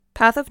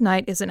Path of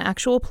Night is an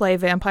actual play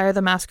Vampire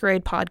the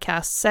Masquerade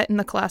podcast set in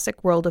the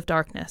classic world of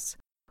darkness.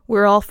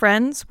 We're all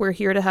friends, we're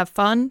here to have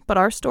fun, but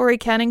our story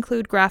can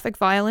include graphic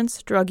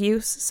violence, drug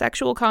use,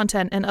 sexual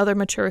content, and other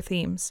mature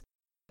themes.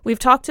 We've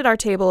talked at our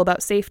table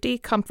about safety,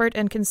 comfort,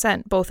 and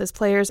consent both as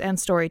players and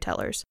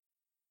storytellers.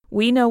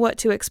 We know what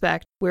to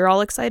expect, we're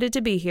all excited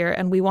to be here,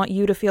 and we want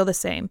you to feel the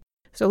same,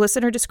 so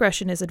listener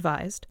discretion is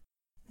advised.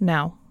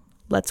 Now,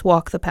 let's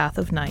walk the Path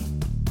of Night.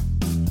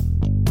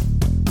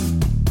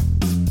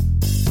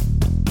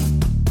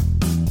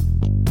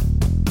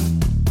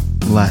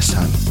 Last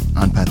time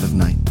on Path of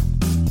Night,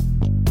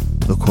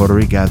 the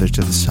coterie gathers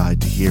to the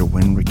side to hear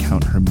Wynne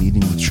recount her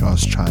meeting with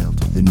Shaw's child,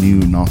 the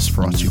new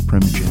Nosferatu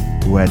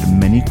primogen, who had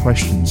many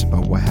questions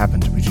about what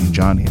happened between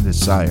Johnny and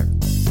his sire.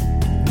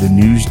 The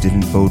news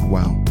didn't bode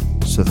well,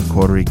 so the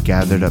coterie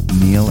gathered up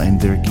Neil and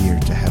their gear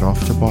to head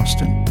off to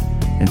Boston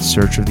in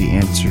search of the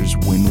answers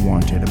Wynne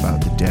wanted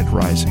about the dead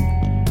rising,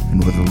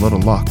 and with a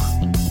little luck,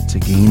 to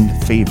gain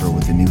favor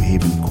with the New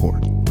Haven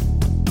court.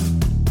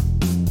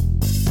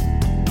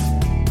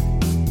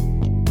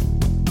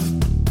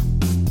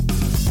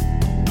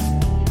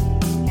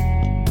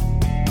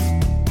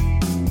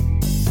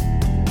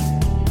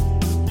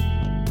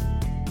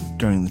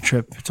 During the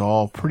trip, it's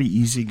all pretty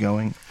easy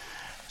going.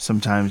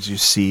 Sometimes you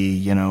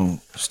see,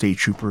 state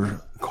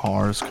trooper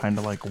cars kind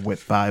of like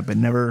whip by,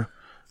 but they're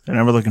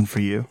never looking for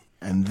you.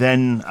 And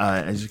then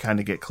as you kind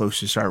of get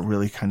close, you start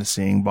really kind of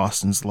seeing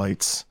Boston's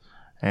lights,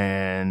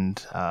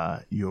 and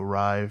you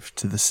arrive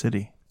to the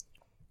city.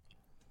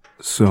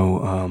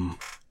 So,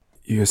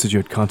 you guys said you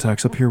had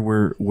contacts up here.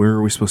 Where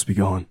are we supposed to be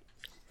going?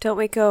 Don't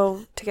we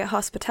go to get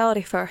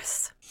hospitality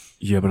first?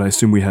 Yeah, but I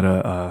assume we had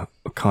a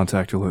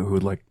contact who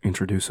would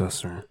introduce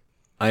us, or...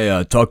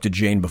 I talked to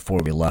Jane before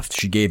we left.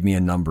 She gave me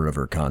a number of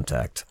her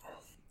contact.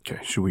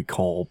 Okay, should we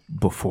call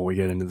before we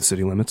get into the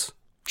city limits?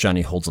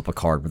 Johnny holds up a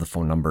card with a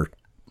phone number,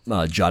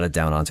 jotted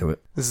down onto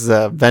it. This is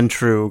a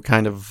Ventru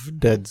kind of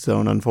dead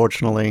zone,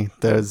 unfortunately.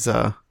 It's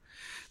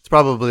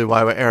probably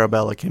why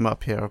Arabella came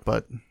up here,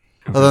 but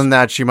other than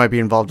that, she might be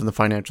involved in the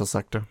financial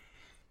sector.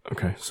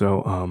 Okay,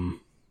 so,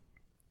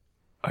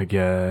 I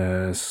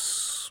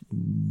guess...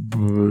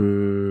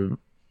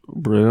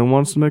 Brennan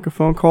wants to make a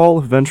phone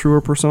call if Ventru or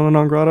Persona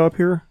non grata up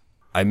here?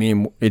 I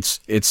mean, it's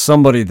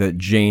somebody that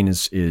Jane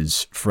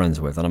is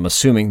friends with, and I'm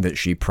assuming that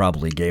she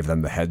probably gave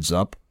them the heads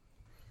up.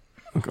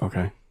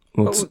 Okay.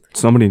 Well,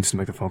 somebody needs to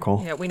make the phone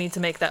call. Yeah, we need to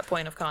make that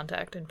point of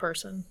contact in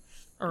person,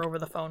 or over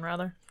the phone,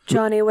 rather.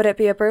 Johnny, would it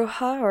be a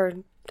Bruja, or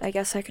I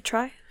guess I could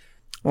try?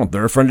 Well,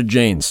 they're a friend of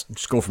Jane's.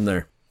 Just go from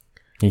there.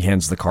 He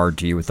hands the card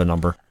to you with the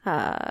number.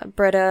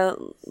 Britta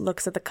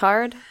looks at the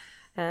card,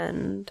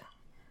 and...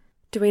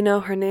 Do we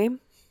know her name?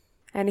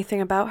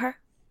 Anything about her?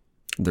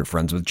 They're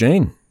friends with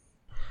Jane.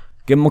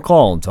 Give them a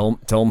call and tell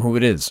them who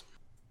it is.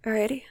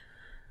 Alrighty.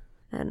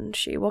 And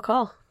she will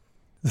call.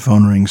 The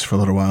phone rings for a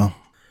little while,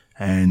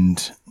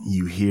 and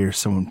you hear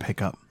someone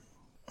pick up.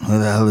 Who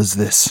the hell is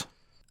this?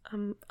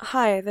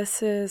 Hi,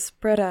 this is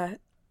Britta.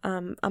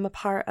 I'm a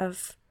part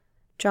of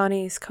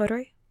Johnny's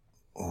coterie.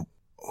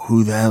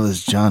 Who the hell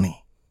is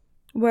Johnny?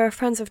 We're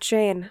friends of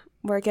Jane.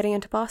 We're getting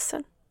into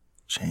Boston.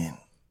 Jane.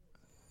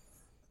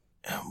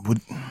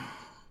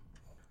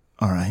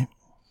 All right.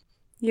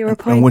 You were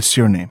And what's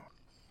your name?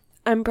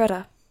 I'm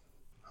Britta.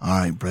 All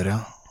right,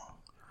 Britta.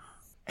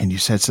 And you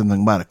said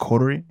something about a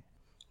coterie?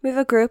 We have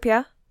a group,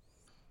 yeah?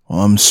 Well,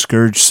 I'm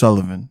Scourge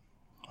Sullivan.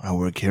 I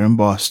work here in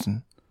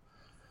Boston.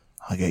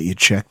 I'll get you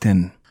checked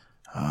in.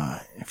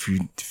 If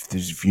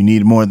you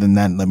need more than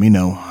that, let me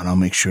know, and I'll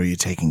make sure you're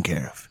taken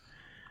care of.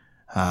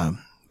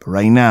 But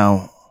right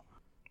now,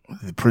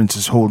 the prince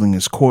is holding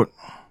his court.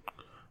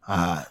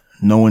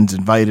 No one's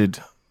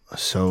invited,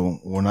 so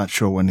we're not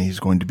sure when he's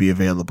going to be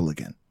available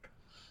again.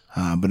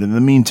 But in the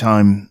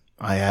meantime,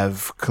 I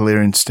have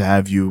clearance to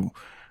have you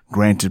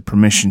granted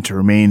permission to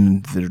remain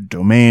in the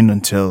domain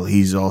until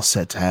he's all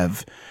set to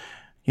have,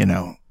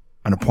 an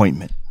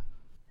appointment.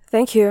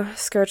 Thank you,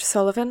 Scourge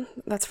Sullivan.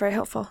 That's very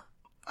helpful.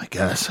 I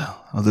guess.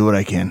 I'll do what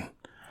I can.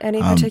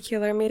 Any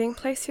particular meeting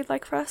place you'd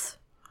like for us?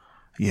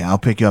 Yeah, I'll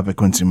pick you up at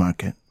Quincy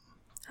Market.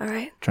 All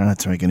right. Try not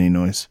to make any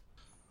noise.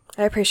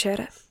 I appreciate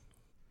it.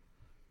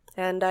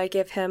 And I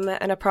give him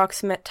an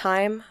approximate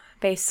time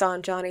based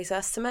on Johnny's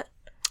estimate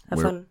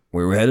of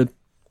Where we're headed?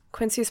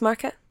 Quincy's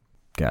Market.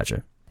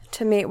 Gotcha.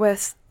 To meet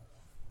with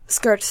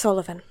Scourge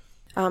Sullivan.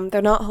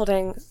 They're not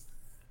having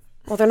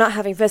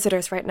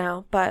visitors right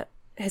now, but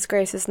His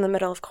Grace is in the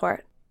middle of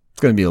court. It's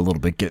going to be a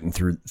little bit getting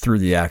through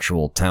the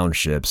actual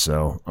township,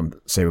 so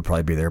say we'll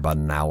probably be there about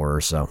an hour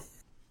or so.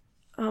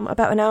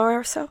 About an hour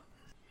or so?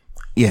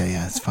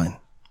 Yeah, it's fine.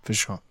 For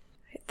sure.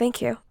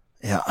 Thank you.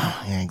 Yeah,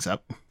 he hangs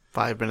up.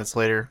 5 minutes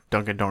later,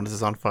 Dunkin' Donuts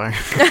is on fire.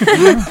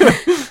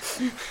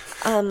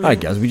 All right,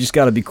 guys, we just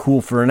got to be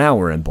cool for an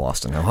hour in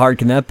Boston. How hard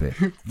can that be?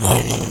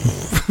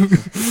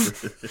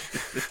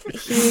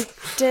 He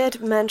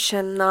did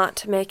mention not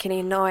to make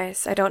any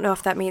noise. I don't know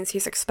if that means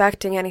he's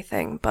expecting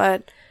anything,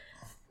 but,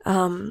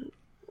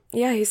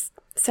 yeah, he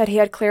said he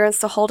had clearance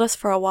to hold us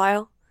for a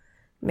while.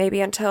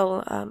 Maybe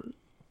until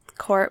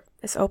court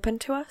is open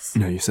to us?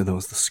 No, you said that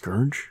was the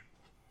Scourge?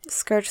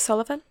 Scourge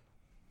Sullivan?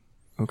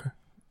 Okay.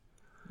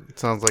 It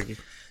sounds like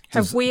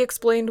Have we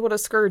explained what a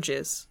scourge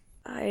is?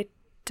 I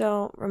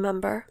don't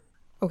remember.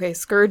 Okay,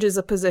 scourge is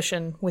a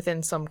position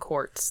within some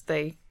courts.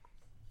 They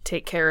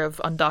take care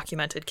of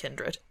undocumented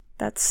kindred.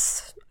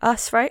 That's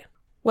us, right?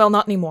 Well,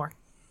 not anymore.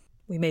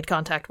 We made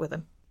contact with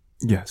him.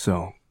 Yeah,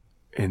 so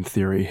in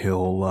theory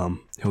he'll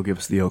give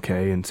us the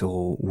okay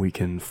until we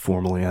can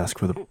formally ask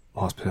for the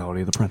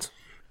hospitality of the prince.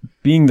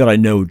 Being that I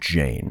know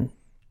Jane,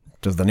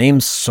 does the name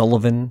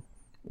Sullivan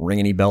ring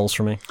any bells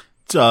for me?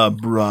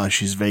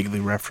 She's vaguely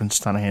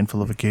referenced on a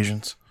handful of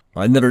occasions.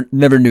 I never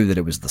knew that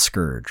it was the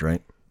Scourge,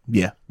 right?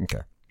 Yeah. Okay.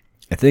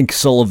 I think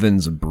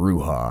Sullivan's a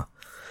Brujah,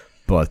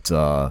 but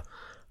I've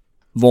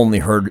only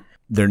heard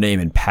their name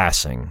in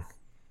passing.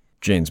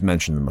 Jane's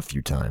mentioned them a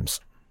few times.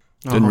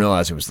 Didn't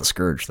realize it was the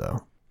Scourge,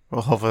 though.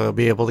 well, hopefully they'll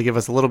be able to give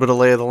us a little bit of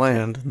lay of the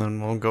land, and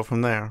then we'll go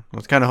from there. I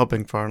was kind of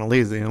hoping for an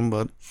Elysium,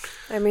 but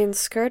I mean,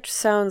 Scourge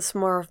sounds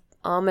more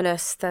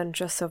ominous than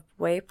just a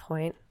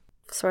waypoint.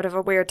 Sort of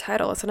a weird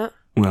title, isn't it?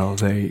 Well,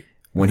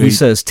 When he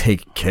says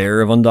take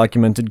care of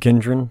undocumented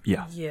kindred,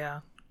 yeah. Yeah.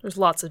 There's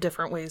lots of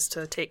different ways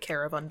to take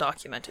care of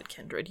undocumented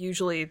kindred.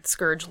 Usually,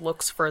 Scourge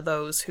looks for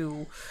those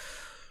who...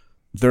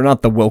 they're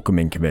not the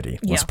welcoming committee.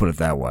 Let's Yeah. put it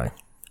that way.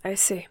 I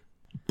see.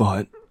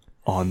 But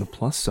on the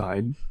plus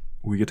side,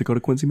 we get to go to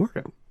Quincy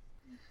Market.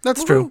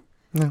 that's true.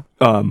 Yeah.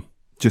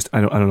 Just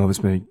I don't know if it's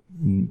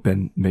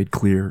been made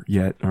clear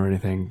yet or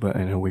anything, but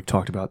I know we've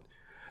talked about.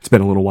 It's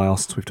been a little while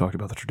since we've talked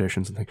about the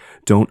traditions and things.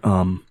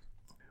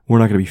 We're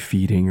not going to be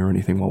feeding or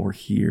anything while we're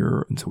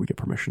here until we get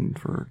permission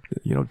for,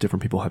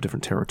 different people have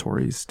different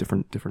territories,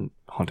 different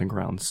hunting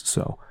grounds.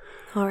 So,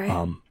 All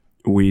right.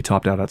 we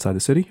topped out outside the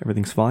city.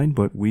 Everything's fine,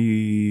 but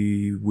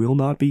we will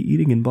not be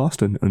eating in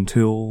Boston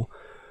until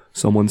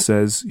someone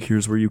says,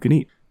 here's where you can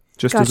eat.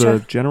 Just as a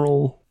Gotcha.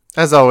 general.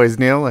 As always,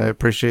 Neil, I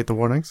appreciate the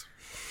warnings.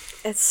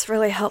 It's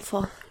really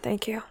helpful.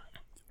 Thank you.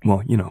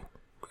 Well,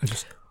 I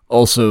just.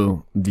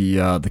 Also,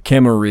 the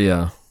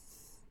Camarilla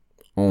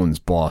owns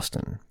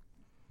Boston,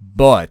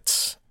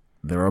 but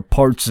there are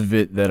parts of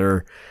it that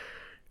are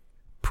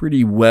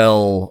pretty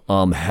well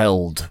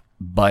held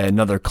by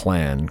another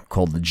clan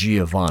called the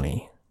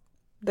Giovanni.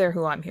 They're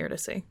who I'm here to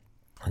see.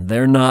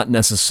 They're not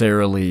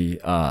necessarily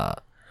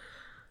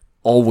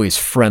always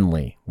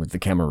friendly with the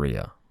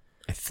Camarilla.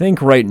 I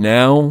think right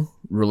now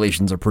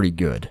relations are pretty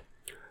good.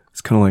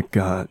 It's kind of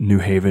like New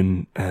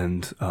Haven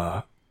and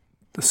the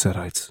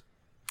Setites.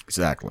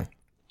 Exactly.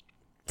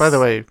 By the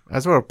way,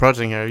 as we're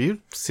approaching here, are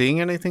you seeing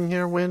anything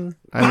here, Win?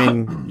 I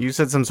mean, you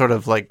said some sort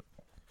of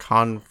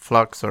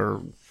conflux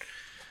or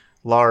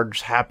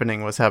large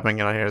happening was happening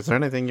out here. Is there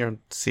anything you're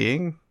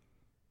seeing?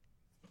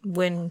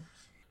 Wynn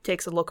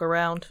takes a look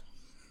around.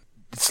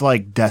 It's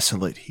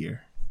desolate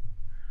here.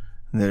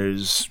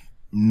 There's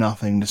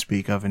nothing to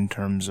speak of in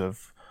terms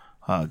of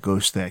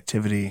ghostly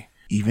activity.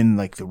 Even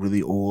the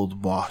really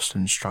old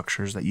Boston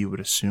structures that you would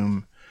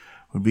assume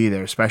would be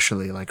there,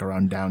 especially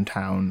around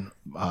downtown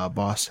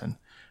Boston.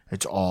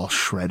 It's all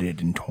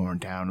shredded and torn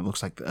down. It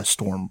looks like a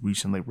storm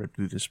recently ripped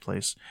through this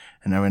place.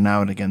 And every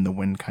now and again, the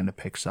wind kind of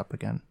picks up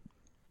again.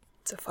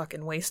 It's a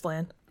fucking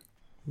wasteland.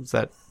 Is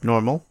that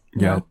normal?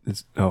 Yeah. No.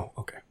 It's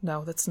okay.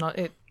 No, that's not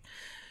it.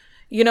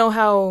 You know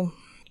how...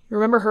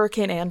 Remember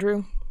Hurricane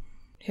Andrew?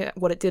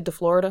 What it did to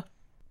Florida?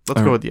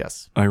 Let's go with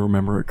yes. I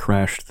remember it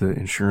crashed the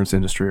insurance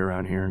industry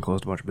around here and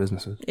closed a bunch of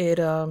businesses.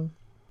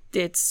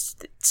 It's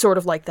sort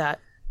of like that.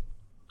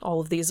 All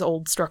of these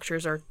old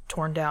structures are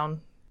torn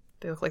down.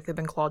 They look like they've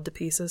been clawed to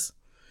pieces.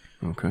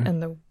 Okay.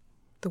 And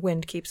the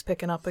wind keeps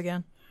picking up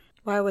again.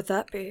 Why would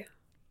that be?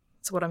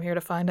 That's what I'm here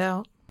to find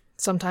out.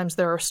 Sometimes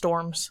there are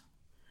storms,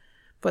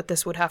 but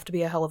this would have to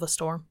be a hell of a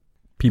storm.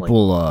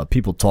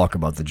 People talk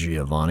about the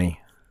Giovanni,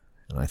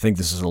 and I think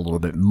this is a little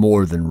bit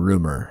more than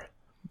rumor.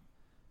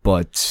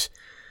 But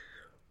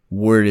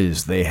word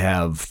is they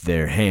have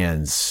their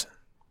hands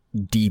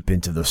deep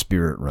into the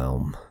spirit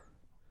realm.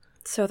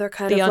 So they're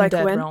kind The of like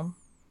undead Wynn? realm.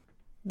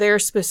 They're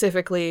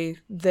specifically,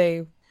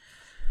 they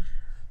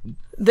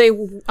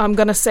I'm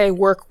gonna say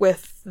work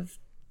with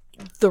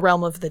the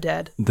realm of the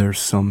dead. There's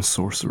some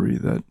sorcery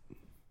that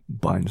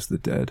binds the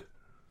dead.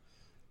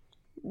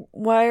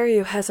 Why are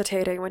you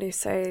hesitating when you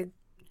say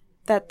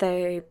that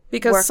they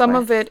Because work some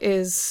with? of it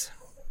is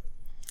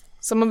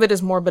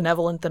more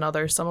benevolent than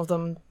others. Some of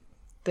them,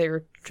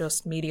 they're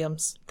just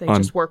mediums. They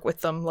just work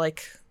with them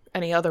like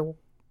any other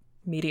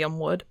medium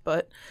would.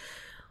 But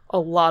a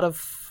lot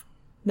of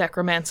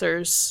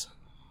necromancers,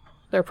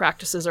 their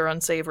practices are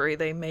unsavory.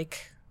 They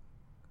make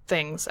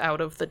things out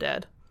of the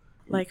dead.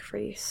 Like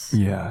Reese.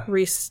 Yeah.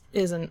 Reese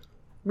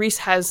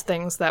has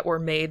things that were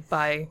made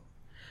by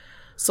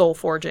soul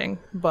forging,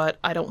 but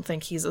I don't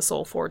think he's a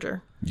soul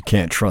forger. You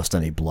can't trust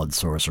any blood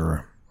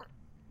sorcerer.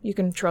 You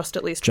can trust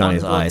at least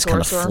Johnny's one blood eyes kind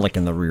of sorcerer. flick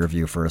in the rear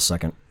view for a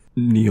second.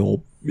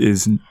 Neil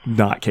is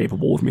not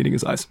capable of meeting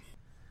his eyes.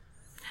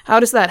 How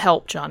does that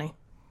help, Johnny?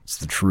 It's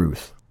the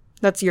truth.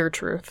 That's your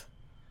truth.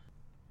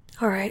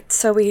 All right,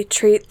 so we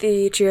treat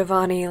the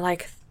Giovanni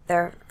like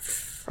they're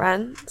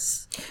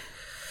friends?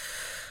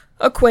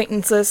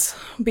 Acquaintances.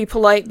 Be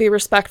polite, be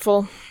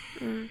respectful.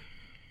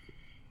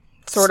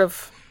 Sort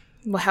of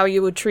how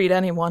you would treat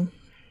anyone.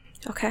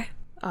 Okay.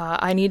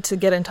 I need to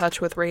get in touch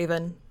with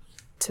Raven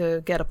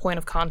to get a point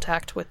of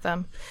contact with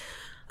them.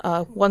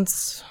 I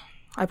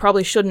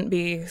probably shouldn't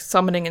be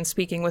summoning and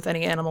speaking with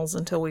any animals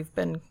until we've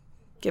been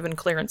given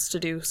clearance to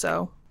do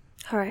so.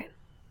 All right.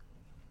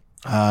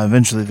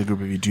 Eventually, the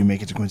group of you do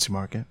make it to Quincy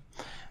Market,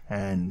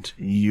 and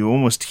you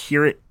almost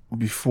hear it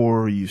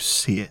before you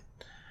see it,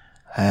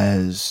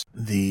 as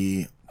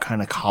the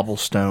kind of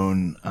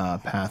cobblestone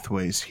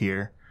pathways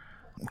here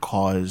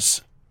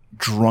cause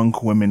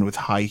drunk women with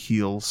high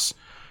heels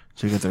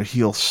to get their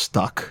heels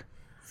stuck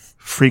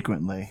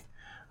frequently.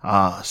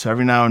 So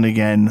every now and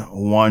again,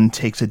 one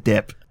takes a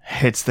dip,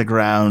 hits the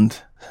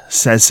ground,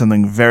 says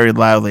something very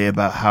loudly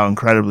about how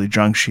incredibly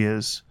drunk she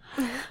is,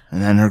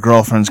 and then her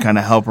girlfriends kind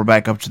of help her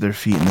back up to their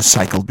feet, and the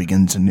cycle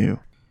begins anew.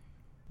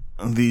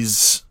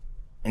 These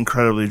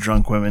incredibly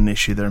drunk women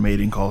issue their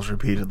mating calls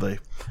repeatedly,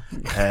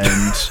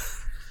 and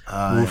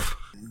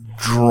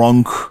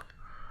drunk,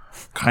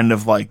 kind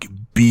of like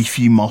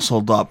beefy,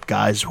 muscled up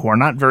guys who are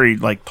not very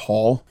like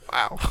tall.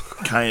 Wow.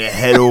 Kind of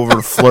head over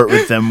to flirt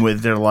with them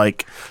with their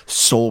like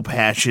soul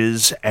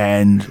patches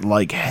and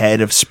like head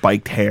of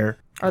spiked hair.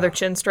 Are there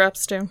chin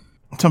straps too?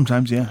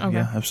 Sometimes, yeah. Okay.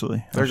 Yeah,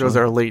 absolutely. There goes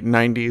our late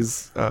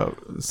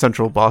 90s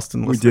Central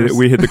Boston We listeners. did it.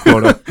 We hit the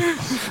quota.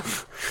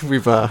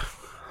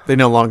 They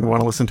no longer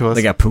want to listen to us.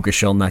 They got puka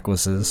shell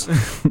necklaces.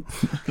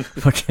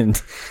 Fucking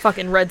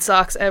Red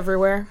Sox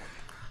everywhere.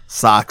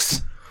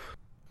 Socks.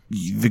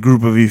 The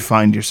group of you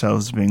find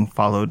yourselves being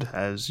followed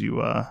as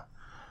you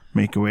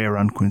make your way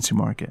around Quincy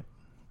Market.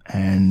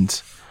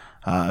 And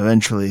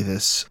eventually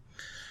this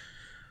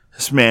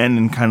man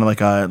in kind of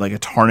like a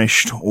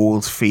tarnished,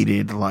 old,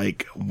 faded,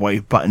 like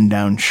white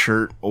button-down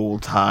shirt,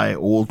 old tie,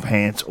 old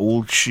pants,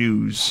 old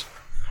shoes,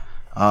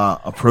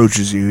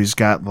 approaches you. He's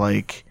got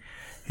like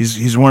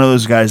he's one of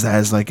those guys that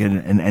has like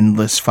an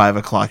endless 5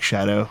 o'clock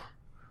shadow.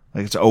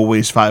 Like it's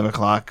always 5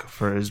 o'clock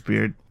for his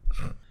beard.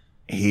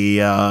 He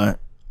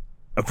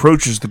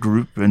approaches the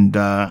group and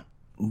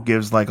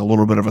gives like a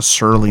little bit of a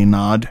surly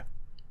nod.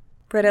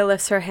 Britta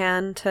lifts her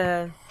hand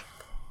to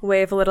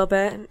wave a little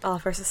bit and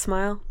offers a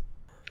smile.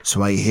 So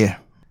why are you here?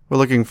 We're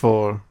looking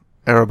for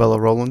Arabella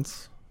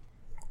Rollins.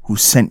 Who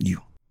sent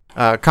you?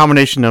 A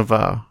combination of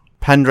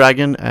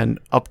Pendragon and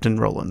Upton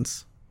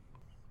Rollins.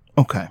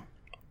 Okay.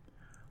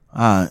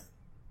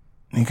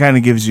 He kind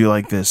of gives you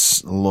like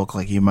this look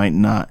like he might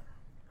not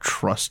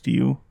trust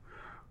you,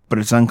 but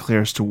it's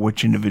unclear as to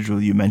which individual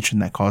you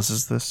mentioned that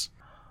causes this.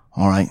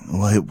 All right.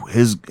 Well,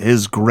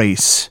 his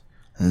grace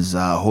is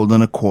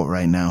holding a court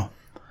right now,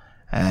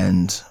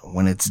 and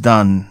when it's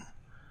done,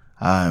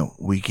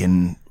 we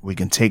can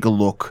take a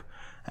look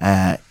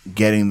at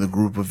getting the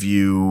group of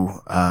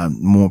you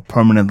more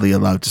permanently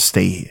allowed to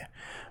stay here.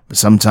 But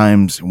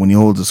sometimes when he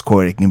holds his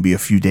court, it can be a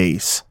few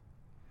days.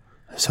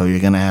 So you're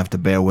gonna have to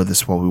bear with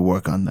us while we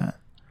work on that.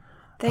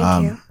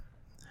 Thank you.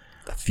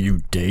 A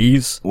few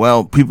days?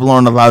 Well, people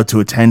aren't allowed to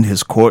attend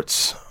his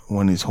courts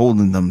when he's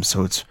holding them,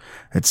 so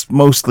it's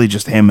mostly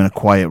just him in a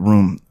quiet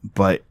room.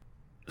 But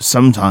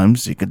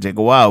sometimes it could take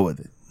a while with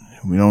it.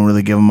 We don't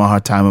really give him a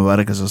hard time about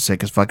it because he'll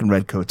stick his fucking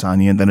redcoats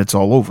on you, and then it's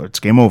all over. It's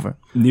game over.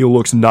 Neil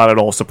looks not at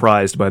all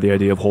surprised by the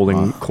idea of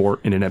holding court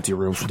in an empty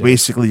room for days.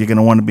 Basically, you're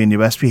gonna want to be in your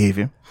best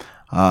behavior.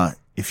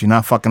 If you're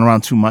not fucking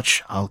around too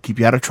much, I'll keep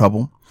you out of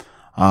trouble.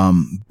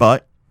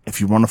 But if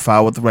you run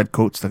afoul with the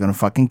redcoats, they're gonna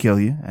fucking kill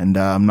you, and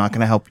I'm not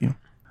gonna help you.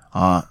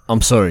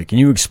 I'm sorry, can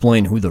you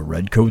explain who the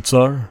redcoats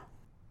are?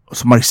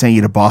 Somebody sent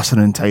you to Boston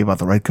and tell you about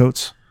the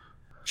redcoats?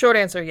 Short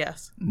answer,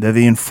 yes. They're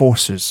the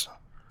enforcers.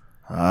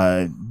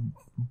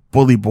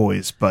 Bully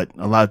boys, but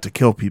allowed to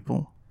kill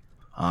people.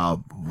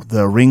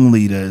 The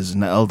ringleader is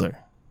an elder.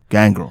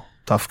 Gangrel.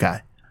 Tough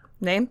guy.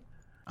 Name?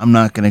 I'm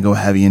not going to go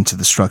heavy into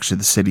the structure of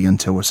the city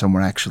until we're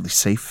somewhere actually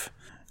safe.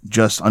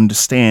 Just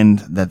understand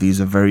that these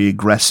are very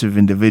aggressive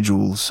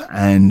individuals,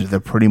 and they're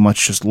pretty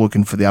much just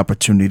looking for the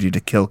opportunity to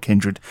kill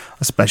kindred,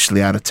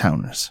 especially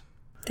out-of-towners.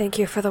 Thank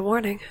you for the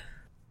warning.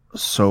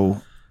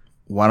 So,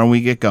 why don't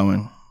we get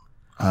going?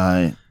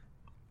 I'm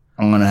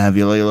going to have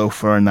you lay low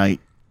for a night.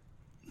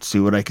 See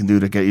what I can do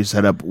to get you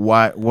set up.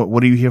 What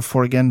are you here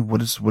for again?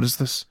 What is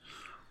this?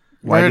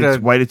 Why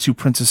did two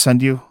princes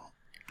send you?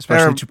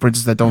 Especially two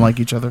princes that don't like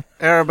each other.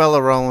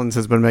 Arabella Rollins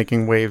has been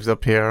making waves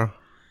up here.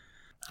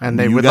 And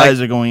they you would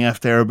guys are going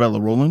after Arabella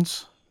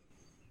Rollins?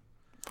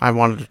 I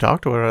wanted to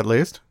talk to her at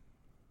least.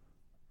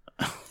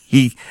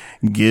 He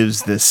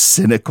gives this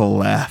cynical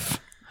laugh.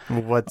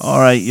 What's... All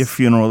right, your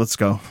funeral, let's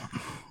go.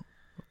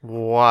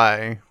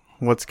 Why?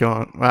 What's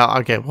going... Well,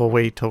 okay, we'll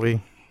wait till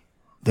we...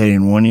 They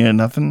didn't warn you or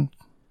nothing?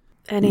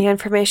 Any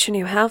information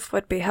you have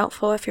would be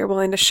helpful if you're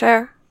willing to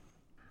share.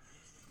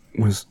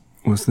 Was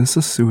this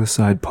a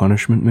suicide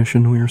punishment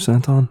mission we were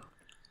sent on?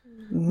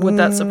 Would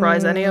that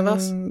surprise any of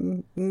us?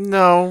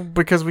 No,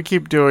 because we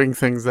keep doing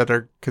things that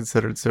are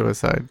considered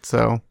suicide,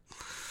 so...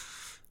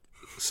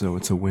 So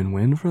it's a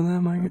win-win for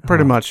them, I guess?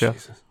 Pretty much, yeah.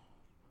 Jesus.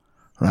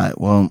 Right,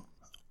 well,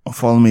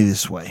 follow me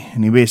this way.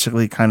 And he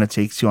basically kind of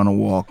takes you on a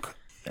walk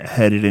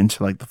headed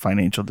into like the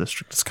financial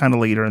district. It's kind of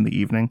later in the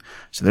evening,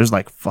 so there's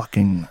like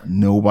fucking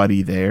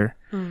nobody there,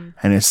 and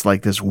it's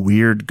like this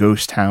weird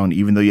ghost town,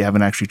 even though you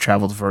haven't actually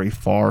traveled very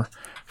far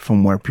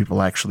from where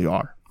people actually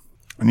are.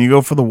 And you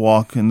go for the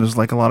walk, and there's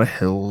like a lot of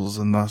hills,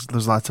 and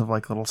there's lots of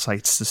like little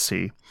sights to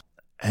see.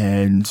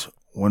 And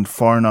when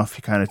far enough,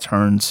 he kind of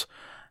turns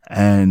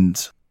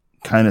and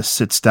kind of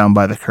sits down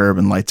by the curb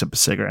and lights up a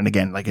cigarette. And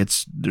again, like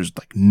there's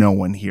like no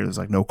one here. There's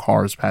like no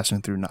cars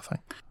passing through, nothing.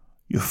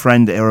 Your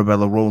friend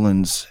Arabella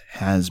Rowlands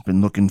has been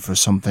looking for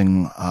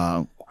something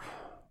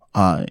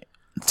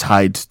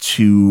tied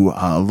to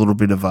a little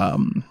bit of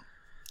an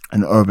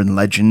urban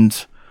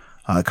legend,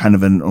 kind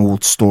of an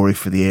old story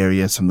for the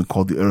area, something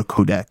called the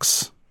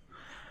Codex.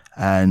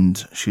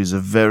 And she's a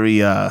very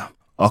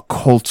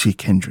occulty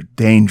kindred,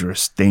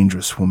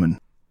 dangerous woman.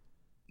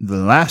 The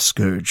last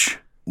scourge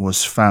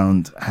was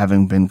found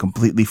having been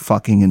completely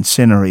fucking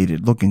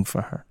incinerated looking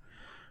for her.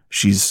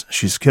 She's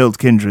killed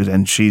Kindred,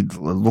 and she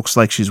looks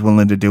like she's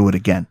willing to do it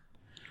again.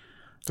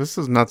 This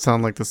does not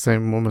sound like the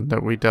same woman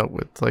that we dealt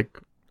with like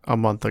a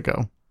month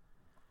ago.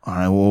 All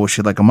right, what was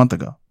she like a month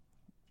ago?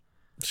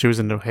 She was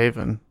in New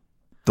Haven.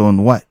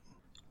 Doing what?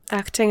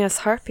 Acting as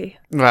Harpy.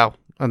 Well,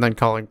 and then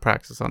calling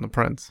Praxis on the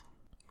prince.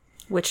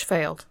 Which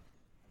failed.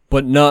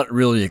 But not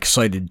really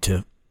excited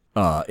to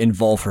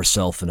involve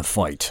herself in a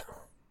fight.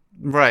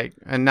 Right,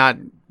 and not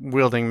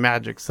wielding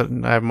magics that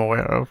I'm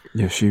aware of.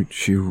 Yeah, she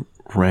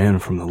ran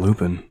from the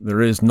Lupin.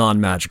 There is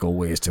non-magical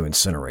ways to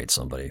incinerate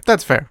somebody.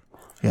 That's fair.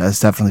 Yeah, that's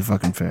definitely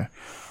fucking fair.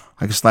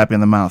 I can slap you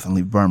in the mouth and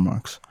leave burn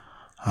marks.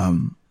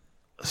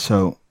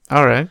 So...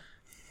 All right.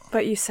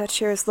 But you said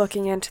she was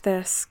looking into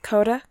this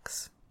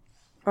codex?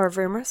 Or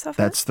rumors of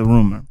that's the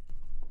rumor.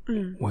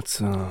 What's,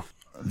 The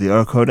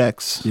Ur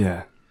Codex?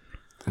 yeah,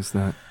 is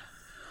that...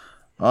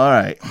 All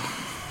right.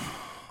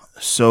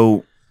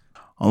 So,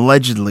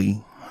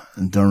 allegedly,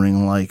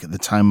 during, like, the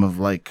time of,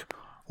 like,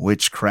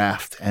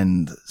 witchcraft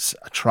and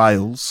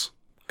trials,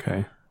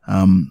 Okay.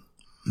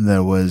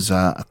 there was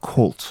a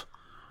cult,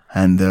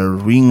 and their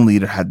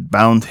ringleader had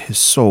bound his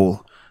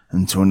soul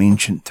into an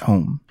ancient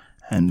tome.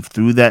 And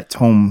through that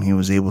tome, he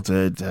was able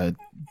to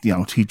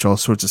teach all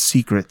sorts of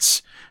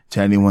secrets to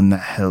anyone that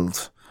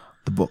held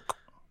the book.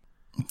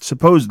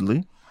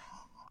 Supposedly,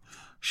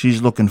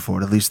 she's looking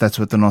for it. At least that's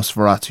what the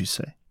Nosferatu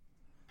say.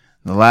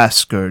 The last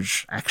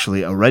scourge,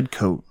 actually a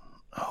redcoat,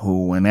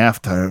 who went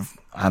after her,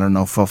 I don't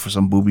know, fell for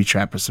some booby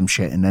trap or some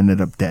shit and ended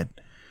up dead.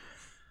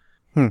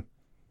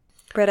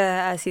 Britta,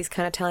 as he's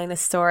kind of telling the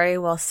story,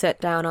 will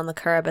sit down on the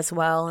curb as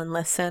well and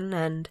listen.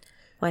 And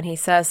when he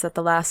says that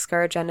the last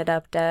scourge ended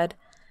up dead,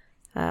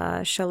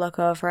 she'll look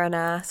over and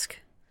ask,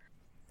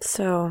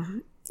 "So,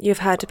 you've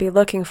had to be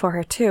looking for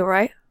her too,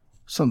 right?"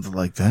 Something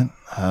like that.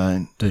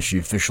 Does she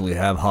officially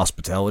have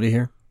hospitality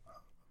here?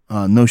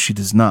 No, she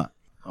does not.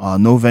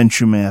 No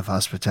venture may have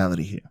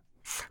hospitality here.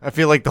 I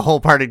feel like the whole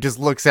party just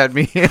looks at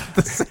me at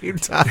the same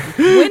time.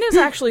 Wynn is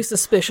actually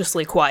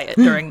suspiciously quiet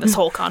during this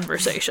whole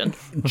conversation.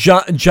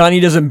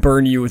 Johnny doesn't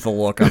burn you with a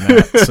look on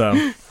that,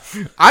 so...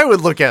 I would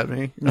look at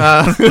me.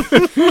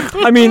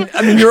 I mean,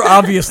 you're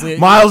obviously...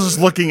 Miles is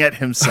looking at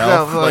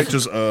himself, Yeah, like like-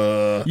 just,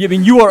 Yeah, I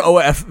mean, you are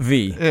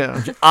OFV.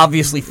 Yeah.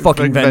 Obviously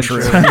fucking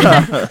venturing.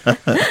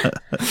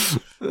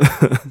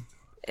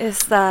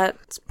 Is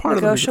that Part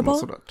negotiable?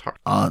 of the reason also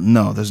not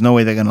no, there's no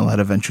way they're gonna let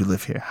a Venture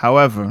live here.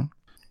 However,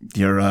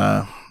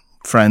 your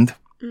friend,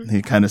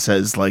 he kind of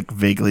says, like,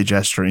 vaguely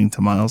gesturing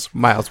to Miles,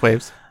 Miles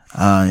waves.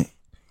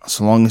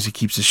 so long as he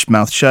keeps his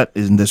mouth shut,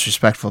 isn't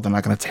disrespectful, they're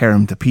not gonna tear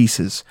him to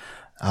pieces.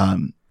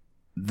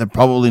 They're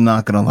probably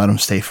not gonna let him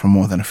stay for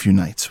more than a few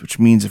nights, which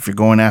means if you're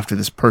going after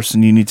this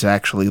person, you need to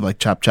actually, like,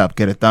 chop,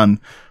 get it done,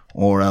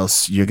 or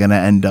else you're gonna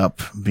end up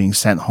being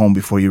sent home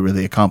before you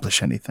really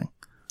accomplish anything.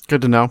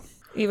 Good to know.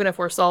 Even if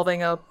we're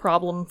solving a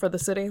problem for the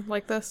city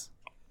like this.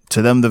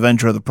 To them, the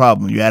Venture are the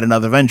problem. You add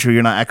another Venture,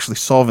 you're not actually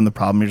solving the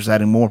problem, you're just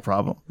adding more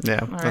problem.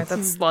 Yeah. All right,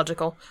 that's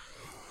logical.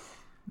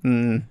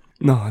 No,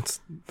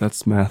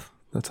 that's math.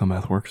 That's how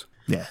math works.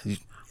 Yeah,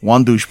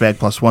 one douchebag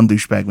plus one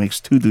douchebag makes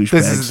two douchebags.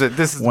 This is it.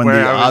 This is when where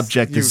the I was,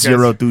 object you is guys-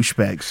 zero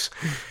douchebags.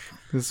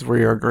 This is where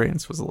your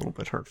agreement was a little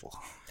bit hurtful.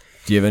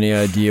 Do you have any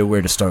idea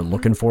where to start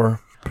looking for her?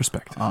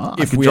 Perspective.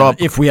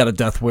 If we had a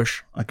death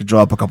wish? I could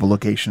draw up a couple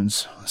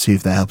locations, see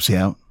if that helps you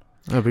out.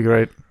 That'd be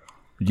great.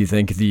 Do you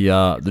think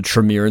the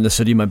Tremere in the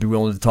city might be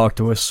willing to talk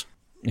to us?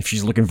 If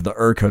she's looking for the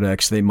Ur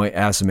Codex, they might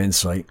have some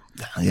insight.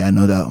 Yeah,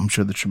 no doubt. I'm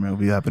sure the Tremere will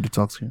be happy to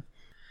talk to you.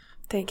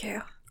 Thank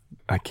you.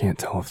 I can't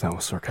tell if that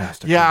was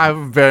sarcastic. Yeah, I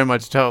would very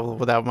much tell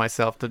without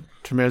myself that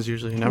Tremere's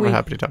usually never We-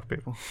 happy to talk to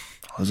people.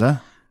 What's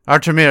that? Our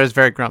Tremere is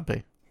very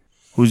grumpy.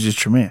 Who's your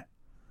Tremere?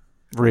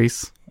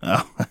 Reese.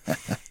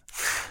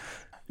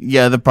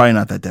 Yeah, they're probably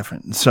not that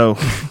different. So,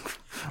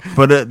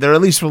 but they're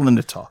at least willing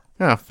to talk.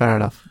 Yeah, fair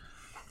enough.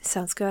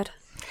 Sounds good.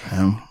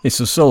 Hey,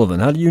 so Sullivan,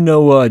 how do you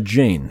know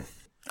Jane?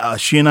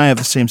 She and I have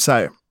the same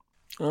sire.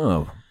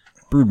 Oh,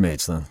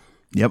 broodmates then.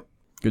 Yep.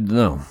 Good to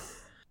know.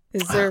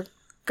 Is there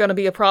going to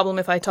be a problem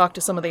if I talk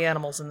to some of the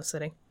animals in the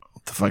city?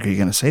 What the fuck are you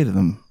going to say to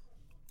them?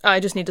 I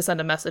just need to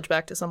send a message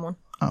back to someone.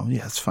 Oh,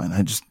 yeah, it's fine.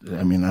 I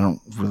don't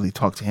really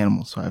talk to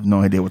animals, so I have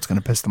no idea what's going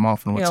to piss them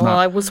off and what's Well, not.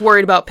 I was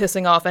worried about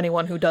pissing off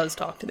anyone who does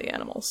talk to the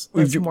animals.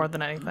 That's more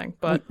than anything.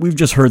 But We've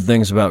just heard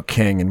things about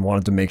King and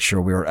wanted to make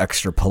sure we were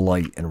extra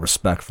polite and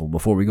respectful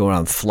before we go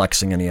around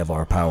flexing any of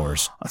our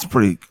powers. That's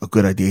a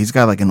good idea. He's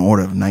got like an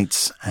order of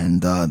knights,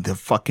 and they're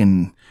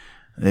fucking.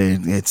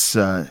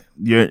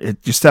 You're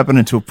stepping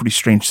into a pretty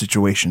strange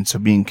situation, so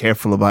being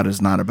careful about it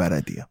is not a bad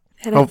idea.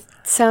 And it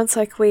sounds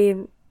like we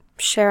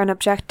share an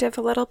objective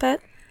a little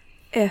bit.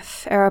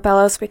 If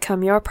Arabella's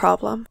become your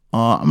problem.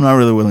 I'm not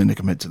really willing to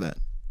commit to that.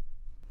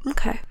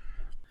 Okay.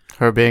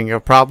 Her being your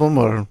problem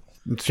or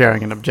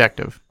sharing an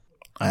objective?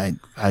 I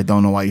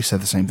don't know why you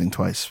said the same thing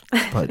twice,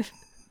 but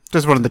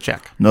Just wanted to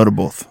check. no to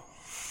both.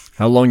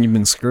 How long you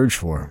been scourged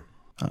for?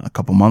 A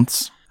couple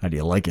months. How do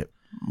you like it?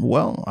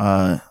 Well,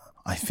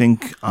 I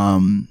think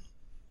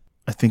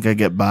I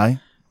get by,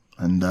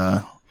 and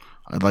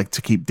I'd like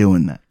to keep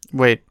doing that.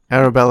 Wait,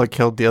 Arabella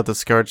killed the other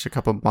Scourge a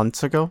couple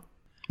months ago?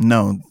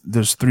 No,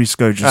 there's 3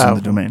 scourges in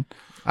the domain.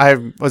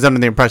 I was under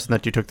the impression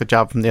that you took the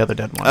job from the other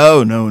dead one.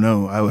 Oh,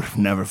 no. I would have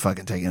never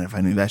fucking taken it if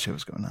I knew that shit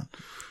was going on.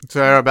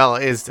 So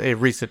Arabella is a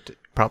recent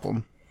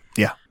problem.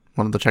 Yeah.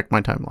 Wanted to check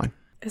my timeline.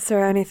 Is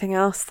there anything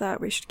else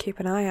that we should keep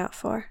an eye out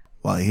for?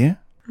 While here,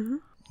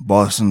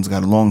 Boston's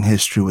got a long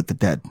history with the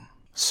dead.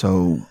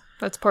 So,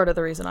 that's part of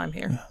the reason I'm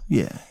here.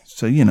 yeah.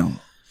 So,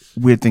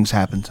 weird things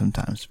happen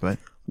sometimes, but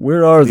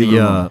Where are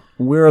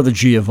the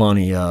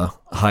Giovanni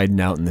hiding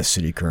out in this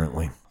city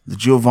currently? the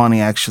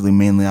Giovanni actually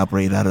mainly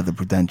operate out of the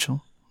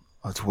Prudential.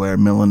 That's where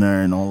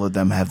Milliner and all of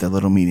them have their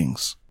little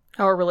meetings.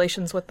 How are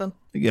relations with them?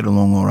 They get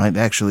along all right.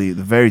 Actually,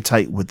 they're very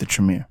tight with the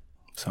Tremere.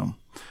 So,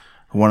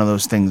 one of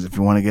those things, if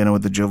you want to get in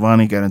with the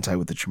Giovanni, get in tight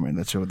with the Tremere.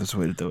 That's the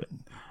way to do it.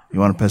 You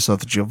want to piss off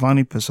the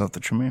Giovanni, piss off the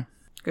Tremere.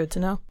 Good to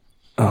know.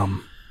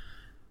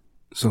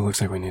 So it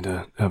looks like we need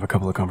to have a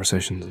couple of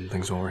conversations and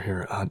things while we're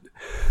here.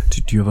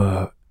 Do you have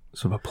a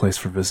sort of a place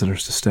for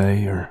visitors to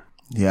stay, or?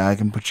 Yeah, I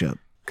can put you up.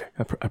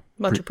 Okay,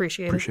 Much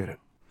appreciated. Appreciate it.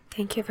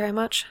 Thank you very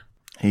much.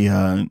 He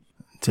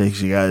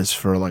takes you guys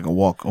for like a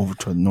walk over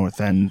to the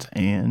north end,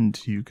 and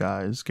you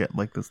guys get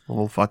like this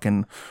little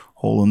fucking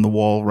hole in the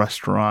wall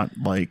restaurant,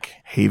 like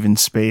haven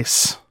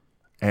space,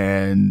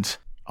 and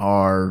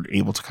are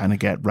able to kind of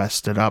get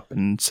rested up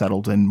and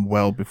settled in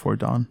well before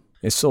dawn.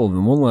 Hey,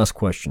 Sullivan, one last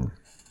question.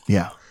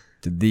 Yeah.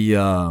 Did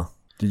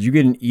you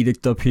get an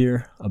edict up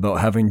here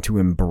about having to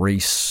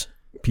embrace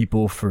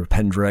people for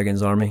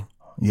Pendragon's army?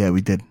 Yeah,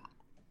 we did.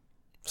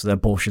 So that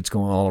bullshit's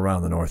going all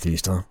around the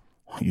Northeast, huh?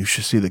 You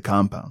should see the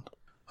compound.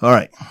 All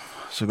right.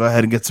 So go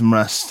ahead and get some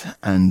rest,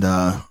 and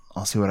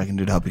I'll see what I can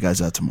do to help you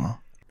guys out tomorrow.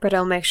 But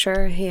I'll make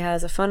sure he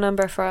has a phone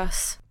number for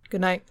us.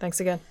 Good night. Thanks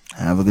again.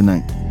 Have a good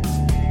night.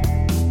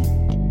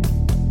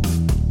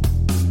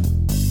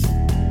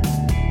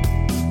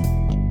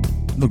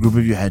 The group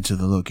of you head to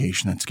the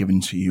location that's given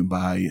to you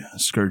by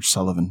Scourge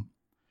Sullivan.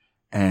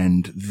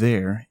 And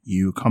there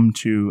you come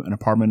to an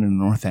apartment in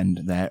the north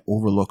end that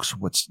overlooks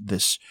what's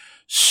this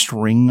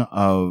string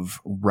of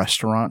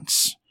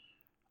restaurants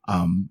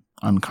on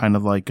kind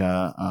of like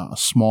a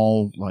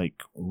small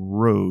like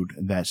road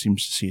that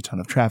seems to see a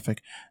ton of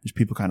traffic. There's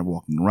people kind of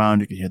walking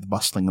around. You can hear the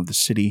bustling of the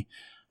city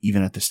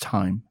even at this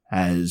time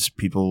as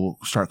people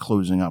start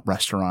closing up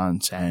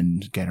restaurants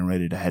and getting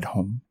ready to head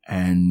home.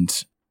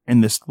 And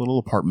in this little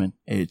apartment,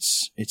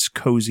 it's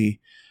cozy.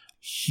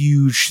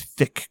 Huge,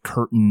 thick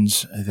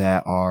curtains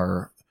that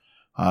are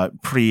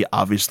pretty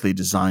obviously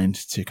designed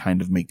to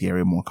kind of make the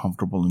area more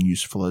comfortable and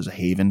useful as a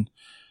haven.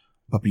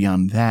 But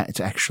beyond that, it's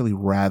actually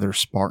rather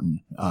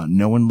Spartan.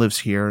 No one lives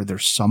here.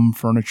 There's some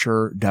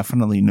furniture,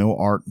 definitely no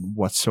art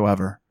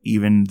whatsoever.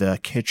 Even the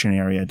kitchen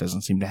area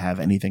doesn't seem to have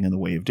anything in the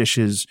way of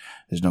dishes.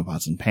 There's no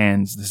pots and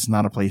pans. This is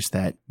not a place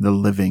that the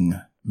living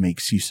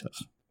makes use of.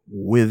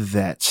 With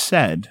that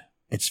said,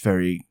 it's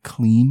very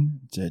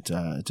clean. It's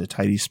a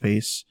tidy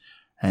space.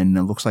 And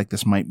it looks like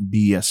this might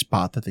be a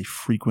spot that they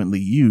frequently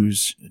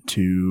use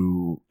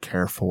to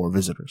care for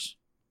visitors.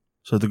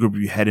 So the group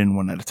of you head in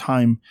one at a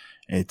time.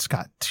 It's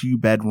got 2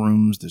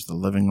 bedrooms. There's the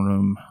living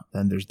room.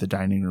 Then there's the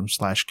dining room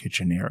 /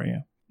 kitchen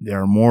area. There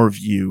are more of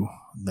you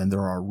than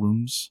there are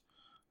rooms.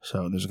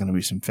 So there's going to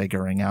be some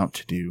figuring out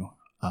to do.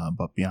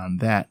 But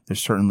beyond that,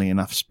 there's certainly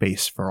enough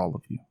space for all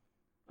of you.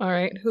 All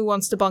right. Who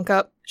wants to bunk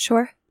up?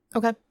 Sure.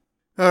 Okay.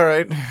 All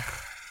right.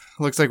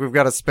 Looks like we've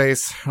got a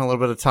space and a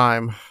little bit of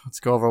time. Let's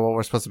go over what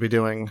we're supposed to be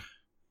doing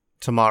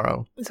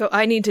tomorrow. So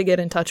I need to get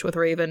in touch with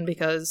Raven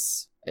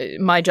because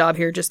my job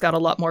here just got a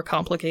lot more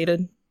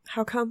complicated.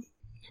 How come?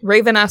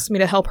 Raven asked me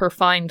to help her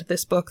find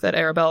this book that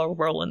Arabella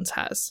Rowlands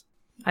has.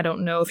 I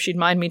don't know if she'd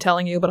mind me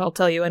telling you, but I'll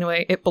tell you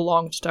anyway. It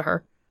belonged to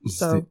her.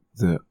 So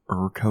the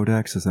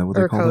Codex, is that what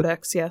they call it?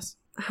 Codex, yes.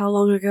 How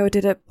long ago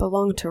did it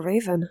belong to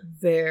Raven?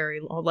 Very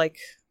long. Like,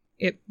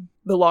 it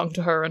belonged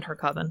to her and her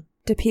coven.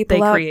 Do people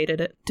They created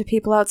it. Do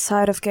people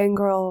outside of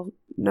Gangrel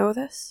know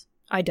this?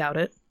 I doubt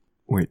it.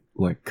 Wait,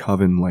 like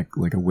coven, like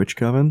a witch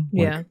coven?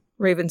 Yeah.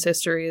 Raven's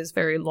history is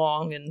very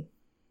long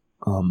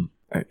and...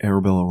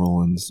 Arabella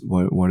Rowlands,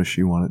 what does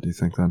she want it, do you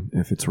think, then,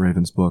 if it's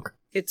Raven's book?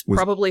 It's Was-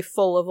 probably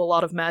full of a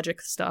lot of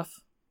magic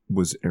stuff.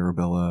 Was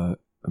Arabella...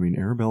 I mean,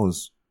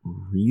 Arabella's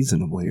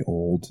reasonably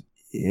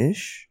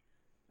old-ish,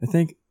 I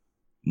think.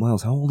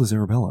 Miles, how old is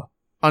Arabella?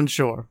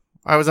 Unsure.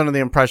 I was under the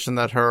impression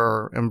that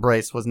her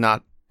embrace was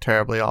not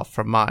terribly off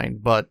from mine,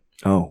 but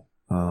Oh,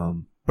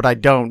 I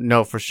don't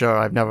know for sure.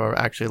 I've never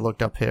actually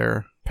looked up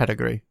her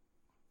pedigree.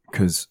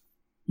 because...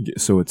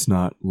 So it's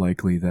not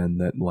likely then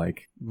that,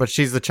 like... But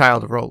she's the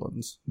child of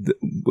Roland's.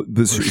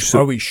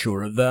 Are we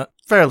sure of that?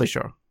 Fairly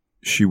sure.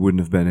 She wouldn't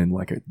have been in,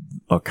 like,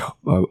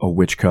 a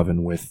witch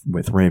coven with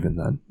Raven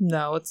then.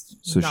 No, it's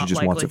So not she just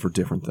likely. wants it for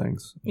different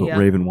things. But Yeah.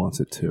 Raven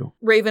wants it too.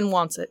 Raven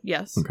wants it,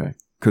 yes. Okay.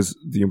 Because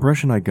the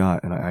impression I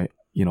got, and I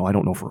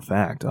don't know for a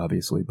fact,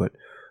 obviously, but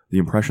the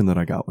impression that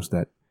I got was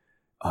that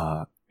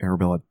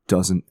Arabella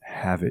doesn't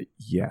have it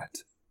yet.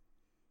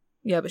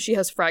 Yeah, but she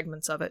has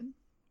fragments of it.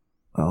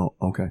 Oh,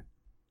 okay.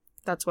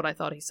 That's what I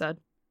thought he said.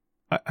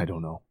 I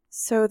don't know.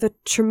 So the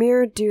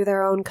Tremere do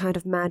their own kind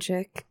of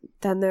magic.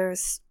 Then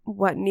there's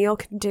what Neil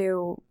can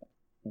do.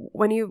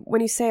 When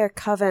you say a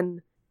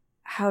coven,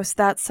 how's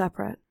that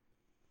separate?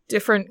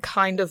 Different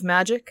kind of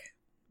magic.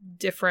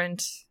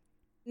 Different.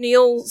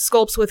 Neil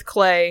sculpts with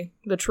clay.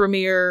 The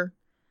Tremere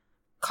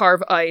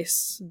carve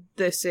ice.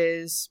 This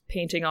is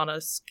painting on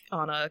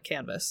a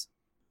canvas.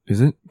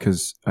 Is it?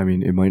 Because, I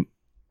mean, it might...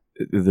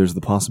 There's the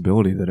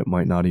possibility that it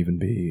might not even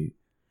be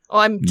Oh,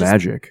 I'm just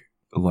magic.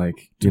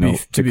 Like, To you know, be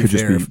it could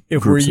fair, just be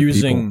if we're groups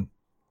of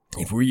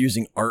people.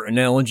 using art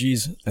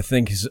analogies, I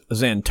think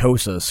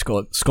Xantosa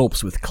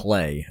sculpts with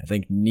clay. I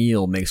think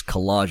Neil makes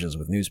collages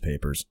with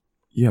newspapers.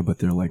 Yeah, but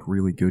they're like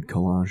really good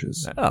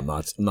collages. I'm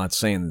not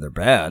saying they're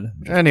bad.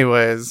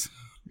 Anyways,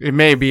 it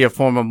may be a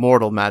form of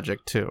mortal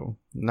magic too,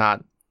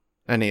 not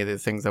any of the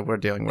things that we're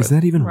dealing with. Is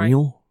that even Right.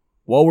 real?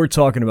 While we're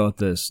talking about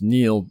this,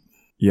 Neil,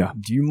 Yeah.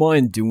 do you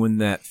mind doing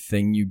that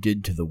thing you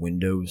did to the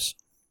windows?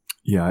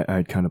 Yeah, I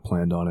had kind of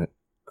planned on it.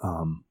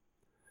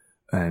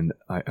 And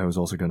I was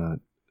also going to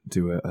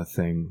do a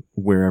thing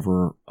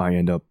wherever I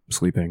end up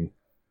sleeping,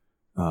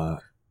 so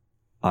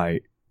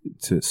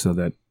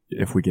that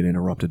if we get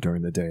interrupted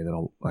during the day,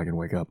 that I can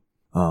wake up.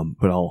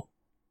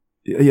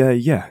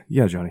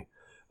 Yeah, Johnny.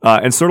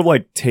 And sort of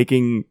like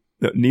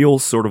Neil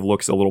sort of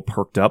looks a little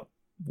perked up,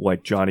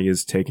 like Johnny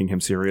is taking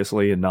him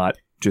seriously and not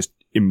just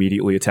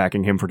immediately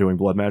attacking him for doing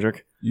blood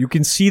magic. You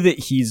can see that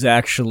he's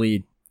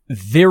actually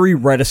very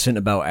reticent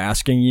about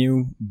asking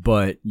you,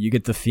 but you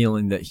get the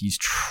feeling that he's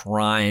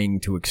trying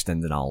to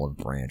extend an olive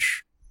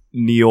branch.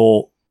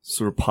 Neil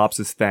sort of pops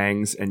his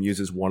fangs and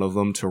uses one of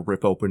them to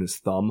rip open his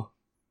thumb,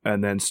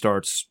 and then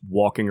starts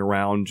walking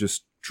around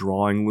just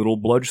drawing little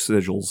blood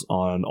sigils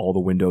on all the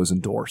windows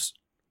and doors.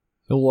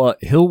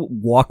 He'll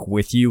walk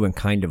with you and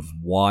kind of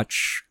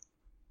watch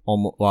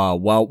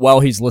while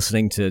he's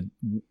listening to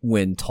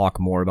Wynn talk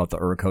more about the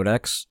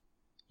Codex.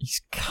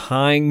 He's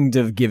kind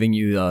of giving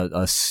you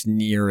a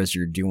sneer as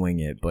you're doing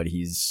it, but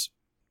he's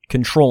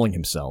controlling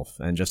himself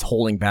and just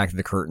holding back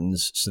the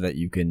curtains so that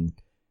you can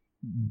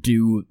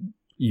do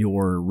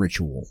your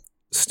ritual.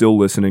 Still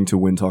listening to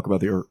Wynn talk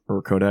about the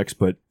Codex,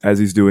 but as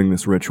he's doing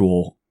this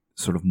ritual,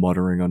 sort of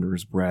muttering under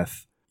his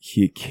breath,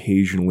 he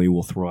occasionally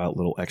will throw out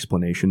little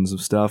explanations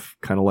of stuff,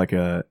 kind of like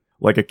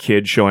a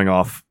kid showing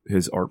off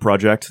his art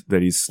project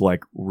that he's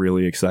like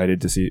really excited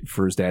to see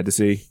for his dad to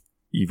see,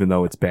 even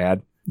though it's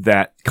bad.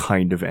 That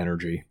kind of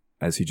energy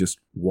as he just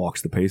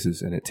walks the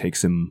paces, and it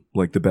takes him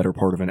like the better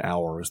part of an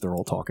hour as they're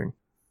all talking.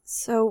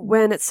 So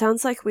when it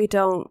sounds like we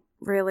don't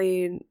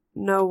really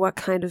know what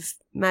kind of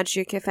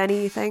magic, if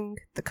anything,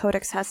 the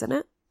Codex has in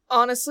it.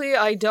 Honestly,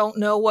 I don't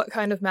know what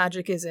kind of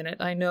magic is in it.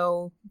 I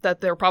know that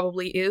there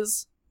probably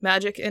is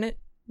magic in it,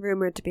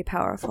 Rumored to be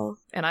powerful.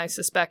 and I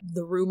suspect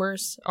the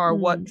rumors are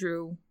what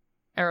drew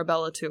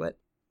Arabella to it.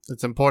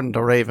 It's important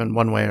to Raven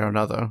one way or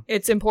another.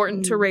 It's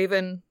important to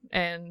Raven,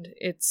 and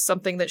it's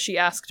something that she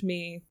asked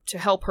me to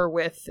help her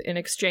with in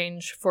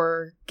exchange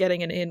for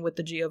getting an in with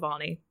the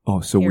Giovanni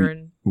Oh, so here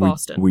in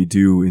Boston. we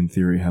do, in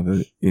theory, have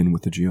an in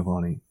with the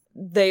Giovanni.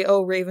 They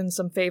owe Raven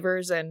some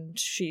favors, and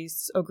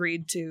she's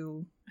agreed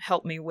to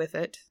help me with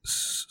it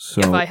So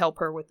if I help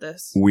her with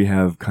this. we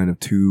have kind of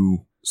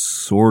three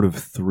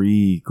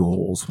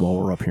goals while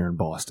we're up here in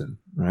Boston,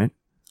 right?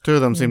 Two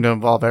of them seem to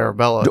involve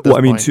Arabella. At Well,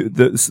 I this mean,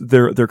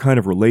 point. they're kind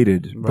of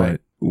related, Right.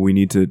 but we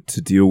need to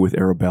deal with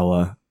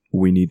Arabella.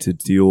 We need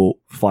to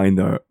find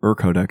the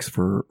Codex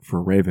for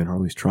Raven, or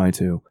at least try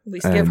to. At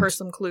least give her And-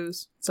 some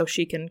clues so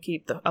she can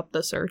keep up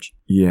the search.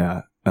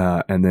 Yeah,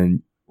 and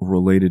then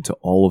related to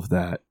all of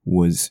that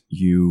was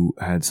you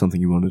had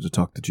something you wanted to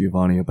talk to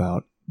Giovanni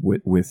about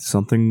with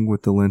something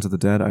with the Lands of the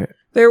Dead.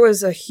 There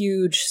was a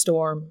huge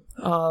storm,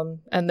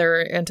 and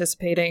they're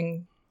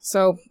anticipating.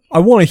 So I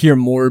want to hear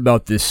more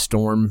about this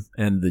storm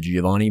and the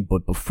Giovanni,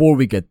 but before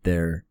we get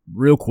there,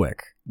 real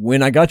quick,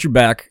 when I got your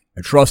back,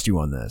 I trust you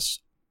on this.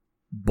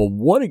 But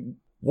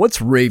what's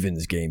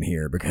Raven's game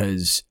here?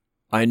 Because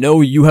I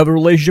know you have a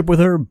relationship with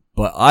her,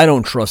 but I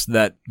don't trust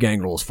that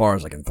gangrel as far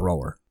as I can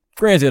throw her.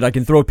 Granted, I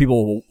can throw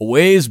people a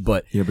ways,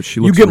 but Yeah, but she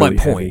you looks get really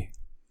my point. heavy.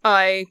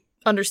 I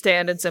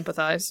understand and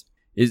sympathize.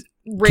 Is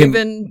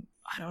Raven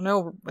I don't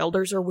know.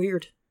 Elders are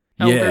weird.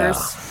 Yeah.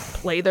 Elders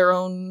play their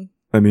own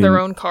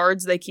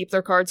cards. They keep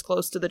their cards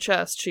close to the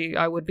chest.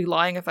 I would be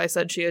lying if I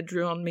said she had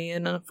drawn me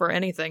in for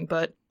anything,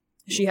 but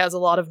she has a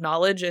lot of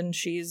knowledge, and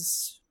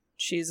she's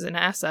an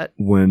asset.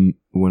 When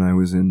I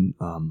was in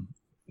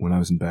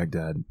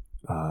Baghdad,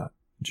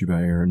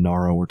 Jubair and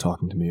Nara were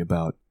talking to me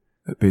about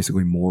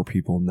basically more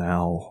people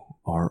now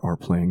are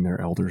playing their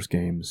elders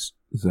games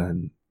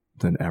than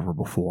ever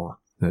before.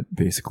 That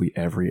basically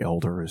every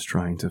elder is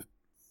trying to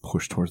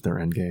push towards their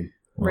end game.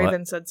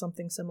 Raven said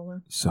something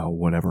similar. So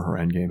whatever her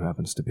end game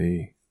happens to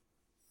be,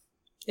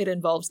 it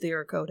involves the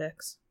Ur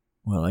Codex.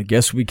 Well, I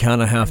guess we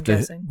kind of have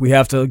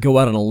to go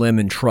out on a limb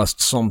and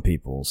trust some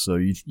people. So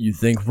you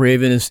think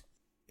Raven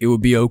it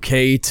would be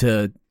okay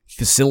to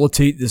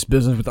facilitate this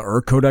business with the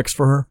Ur Codex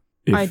for her?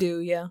 I do,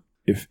 yeah.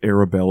 If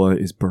Arabella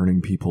is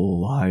burning people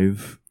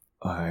alive,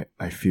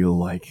 I feel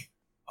like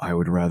I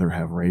would rather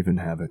have Raven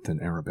have it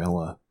than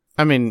Arabella.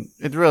 I mean,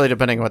 it's really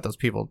depending on what those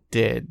people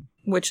did.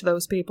 Which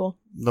those people?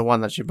 The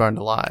one that she burned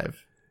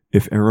alive.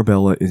 If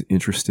Arabella is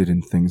interested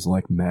in things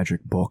like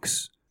magic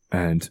books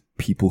and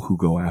people who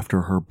go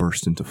after her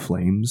burst into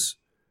flames,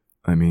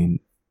 I mean...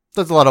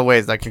 There's a lot of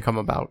ways that can come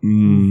about.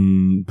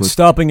 But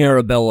stopping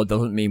Arabella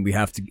doesn't mean we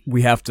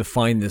have to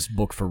find this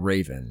book for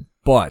Raven.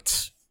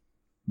 But,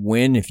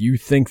 if you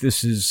think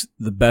this is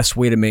the best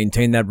way to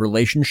maintain that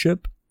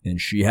relationship, and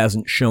she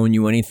hasn't shown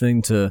you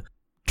anything to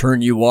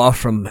turn you off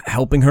from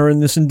helping her in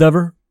this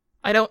endeavor?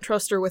 I don't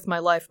trust her with my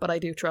life, but I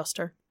do trust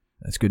her.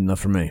 That's good enough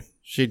for me.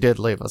 She did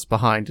leave us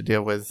behind to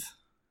deal with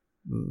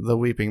the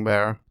Weeping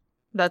Bear.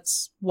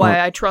 That's why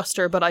I trust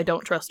her, but I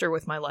don't trust her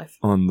with my life.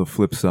 On the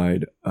flip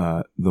side,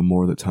 the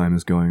more that time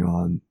is going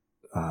on,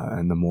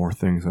 and the more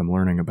things I'm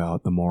learning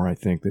about, the more I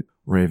think that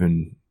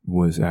Raven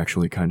was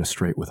actually kind of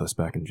straight with us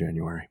back in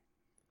January.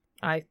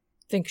 I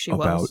think she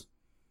about was.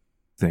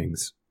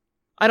 Things.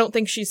 I don't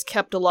think she's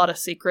kept a lot of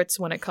secrets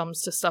when it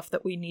comes to stuff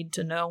that we need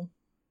to know.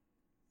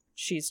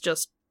 She's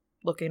just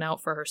looking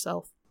out for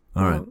herself.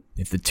 All right.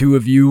 If the two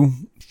of you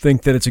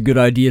think that it's a good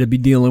idea to be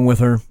dealing with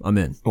her, I'm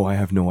in. Oh, I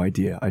have no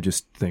idea. I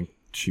just think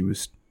she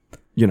was,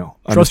 I'm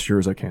as sure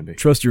as I can be.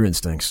 Trust your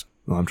instincts.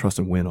 Well, I'm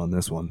trusting Wynn on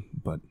this one,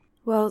 but...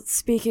 Well,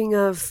 speaking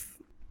of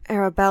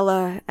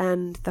Arabella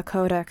and the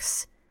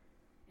Codex,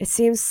 it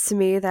seems to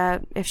me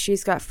that if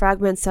she's got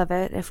fragments of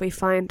it, if we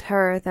find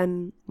her,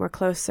 then we're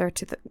closer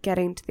to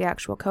getting to the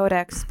actual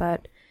Codex.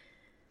 But,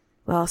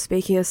 well,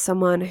 speaking as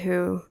someone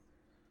who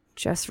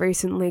just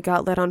recently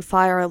got lit on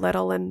fire a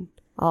little and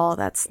all,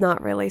 that's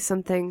not really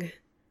something...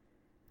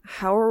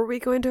 How are we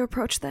going to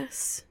approach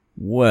this?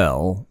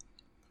 Well,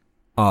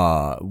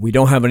 we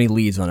don't have any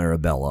leads on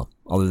Arabella,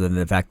 other than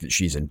the fact that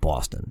she's in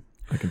Boston.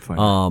 I can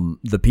find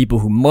the people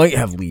who might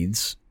have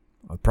leads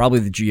are probably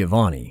the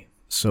Giovanni.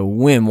 So,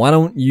 Wim, why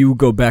don't you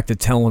go back to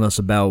telling us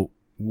about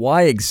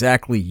why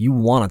exactly you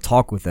want to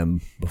talk with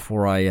them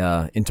before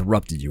I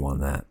interrupted you on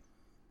that?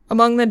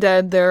 Among the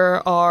dead,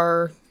 there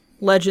are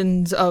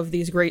legends of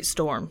these great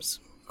storms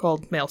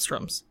called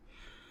maelstroms.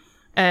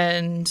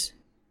 And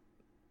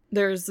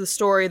there's the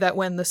story that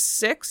when the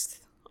 6th,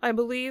 I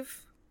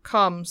believe,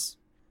 comes,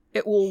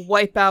 it will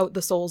wipe out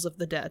the souls of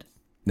the dead.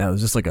 Now,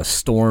 is this like a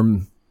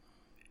storm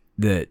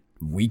that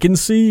we can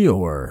see,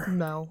 or...?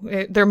 No.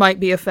 There might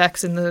be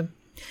effects in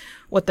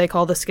what they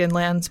call the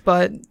Skinlands,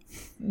 but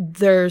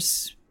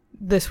this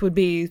would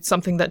be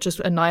something that just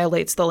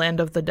annihilates the land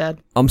of the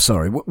dead. I'm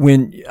sorry.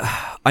 When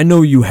I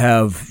know you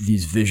have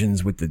these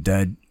visions with the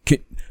dead,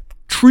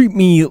 treat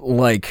me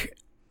like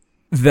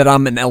that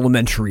I'm an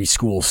elementary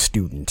school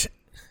student.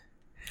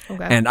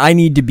 Okay. And I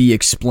need to be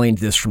explained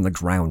this from the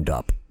ground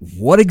up.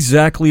 What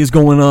exactly is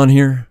going on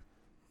here?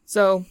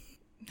 So,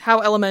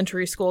 how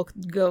elementary school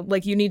go?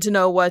 Like, you need to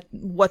know what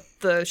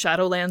the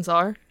Shadowlands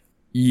are?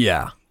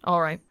 Yeah.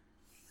 All right.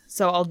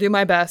 So I'll do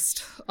my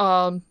best.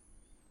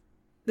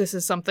 This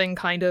is something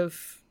kind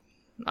of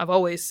I've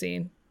always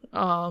seen.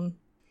 You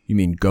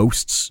mean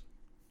ghosts?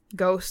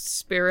 Ghosts,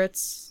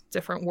 spirits,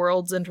 different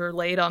worlds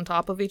interlaid on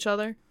top of each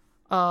other.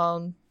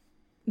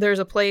 There's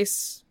a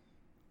place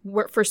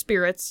for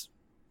spirits,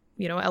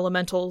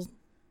 elemental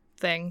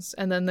things,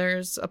 and then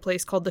there's a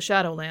place called the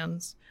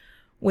Shadowlands,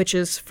 which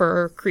is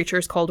for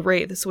creatures called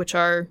wraiths, which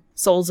are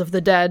souls of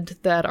the dead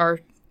that are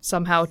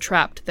somehow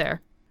trapped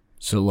there.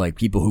 So, like,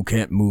 people who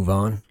can't move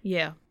on?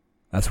 Yeah.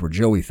 That's where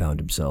Joey found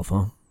himself,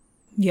 huh?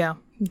 Yeah.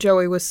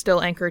 Joey was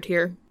still anchored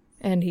here,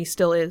 and he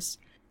still is.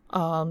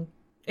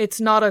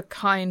 It's not a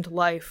kind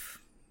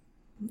life,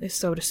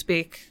 so to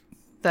speak,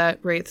 that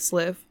wraiths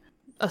live.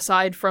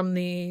 Aside from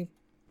the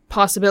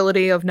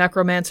possibility of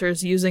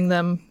necromancers using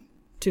them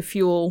to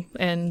fuel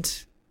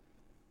and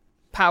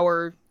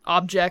power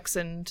objects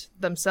and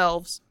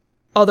themselves,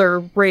 other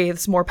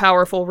wraiths, more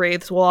powerful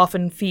wraiths, will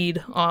often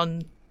feed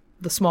on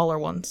the smaller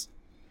ones.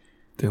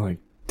 They,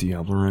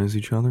 Diablerize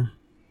each other?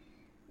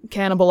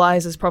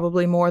 Cannibalize is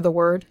probably more the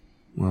word.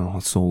 Well,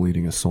 a soul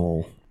eating a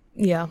soul.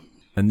 Yeah.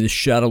 And this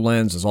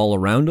Shadowlands is all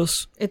around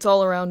us? It's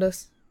all around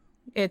us.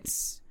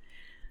 It's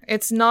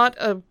not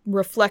a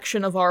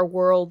reflection of our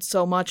world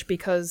so much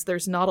because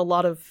there's not a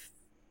lot of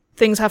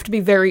things have to be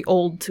very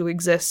old to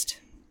exist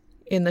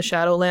in the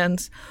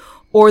Shadowlands,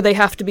 or they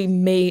have to be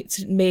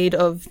made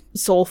of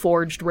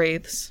soul-forged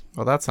wraiths.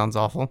 Well, that sounds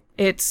awful.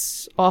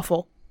 It's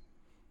awful.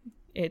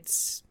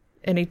 It's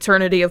an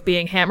eternity of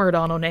being hammered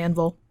on an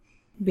anvil,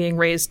 being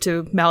raised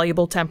to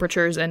malleable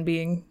temperatures and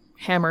being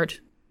hammered.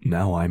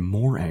 Now I'm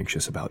more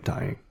anxious about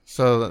dying.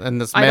 So, and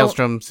this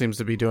maelstrom seems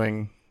to be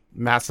doing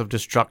massive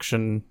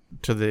destruction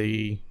to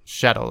the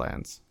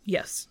Shadowlands.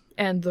 Yes,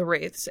 and the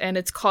wraiths, and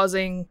it's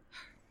causing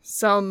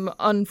some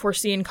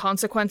unforeseen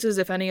consequences,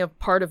 if any of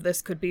part of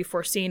this could be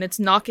foreseen. It's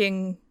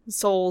knocking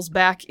souls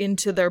back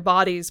into their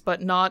bodies,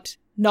 but not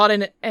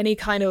in any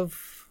kind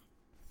of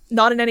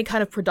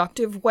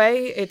productive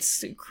way.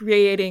 It's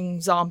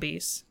creating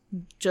zombies.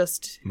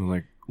 Just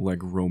like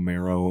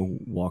Romero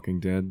Walking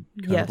Dead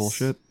kind Yes. of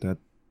bullshit. That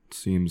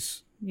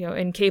seems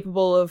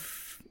incapable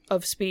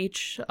of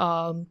speech.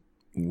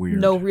 weird.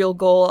 No real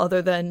goal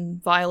other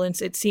than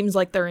violence. It seems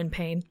like they're in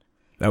pain.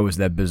 That was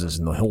that business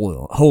in the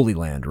Holy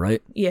Land,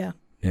 right? Yeah.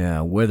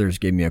 Yeah, Withers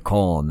gave me a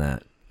call on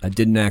that. I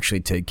didn't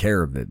actually take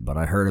care of it, but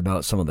I heard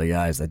about some of the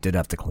guys that did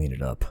have to clean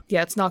it up.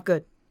 Yeah, it's not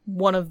good.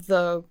 One of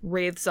the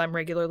wraiths I'm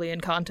regularly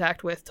in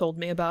contact with told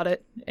me about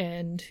it,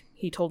 and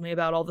he told me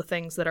about all the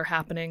things that are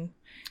happening.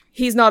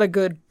 He's not a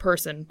good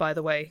person, by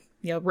the way.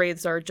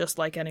 Wraiths are just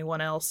like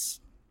anyone else.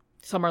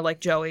 Some are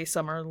like Joey,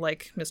 some are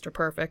like Mr.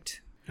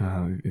 Perfect.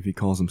 If he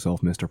calls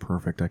himself Mr.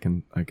 Perfect, I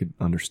could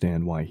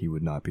understand why he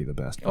would not be the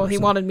best person. Well, he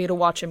wanted me to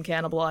watch him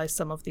cannibalize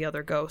some of the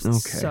other ghosts.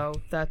 Okay. So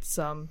that's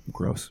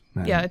gross.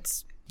 Man. yeah,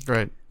 it's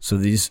Right. So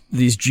these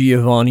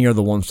Giovanni are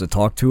the ones to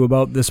talk to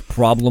about this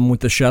problem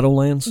with the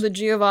Shadowlands? the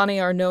Giovanni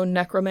are known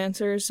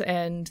necromancers,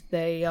 and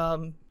they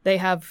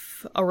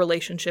have a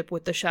relationship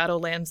with the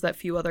Shadowlands that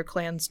few other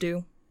clans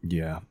do.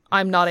 Yeah.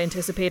 I'm not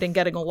anticipating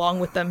getting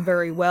along with them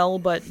very well,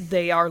 but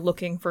they are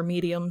looking for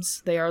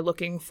mediums. They are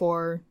looking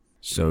for...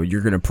 So you're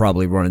going to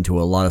probably run into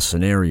a lot of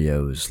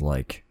scenarios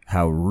like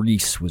how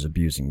Reese was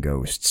abusing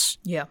ghosts,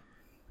 Yeah.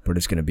 but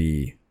it's going to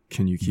be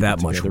Can you keep that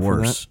it much together for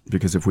worse. that?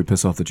 Because if we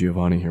piss off the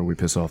Giovanni here, we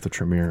piss off the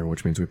Tremere,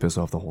 which means we piss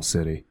off the whole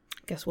city.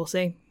 Guess we'll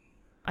see.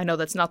 I know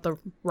that's not the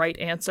right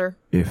answer,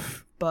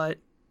 If but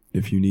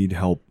you need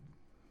help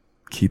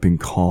keeping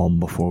calm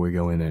before we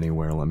go in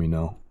anywhere, let me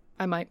know.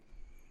 I might.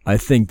 I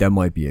think that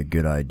might be a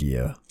good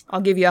idea.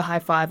 I'll give you a high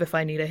five if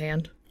I need a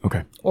hand.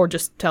 Okay. Or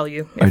just tell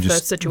you I if the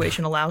just-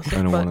 situation allows it.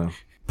 I don't but want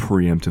to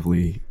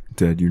preemptively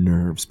dead your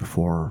nerves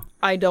before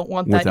I don't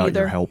want that without either.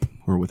 your help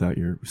or without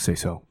your say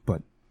so,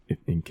 but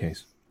in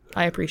case.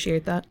 I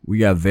appreciate that. We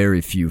got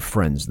very few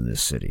friends in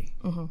this city.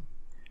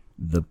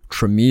 The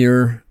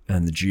Tremere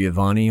and the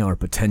Giovanni are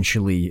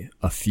potentially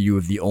a few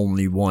of the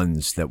only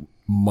ones that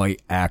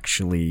might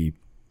actually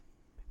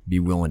be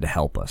willing to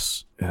help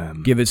us.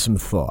 Give it some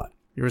thought.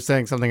 You were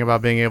saying something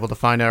about being able to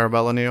find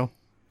Arabella, Neil?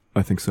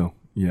 I think so.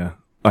 Yeah.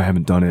 I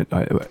haven't done it.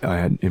 I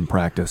had in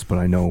practice, but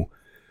I know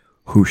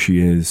who she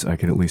is. I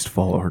can at least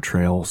follow her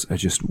trails.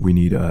 We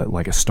need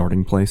a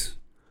starting place,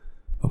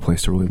 a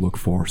place to really look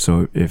for.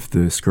 So if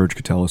the Scourge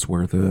could tell us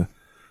where the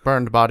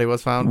Burned body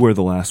was found? where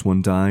the last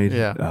one died,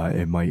 Yeah.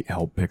 it might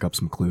help pick up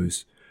some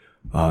clues.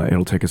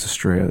 It'll take us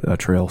a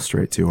trail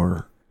straight to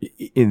her.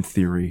 In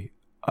theory,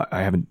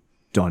 I haven't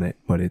done it,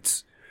 but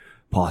it's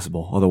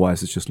possible.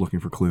 Otherwise, it's just looking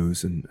for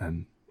clues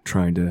and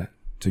trying to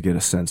get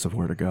a sense of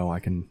where to go. I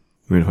mean,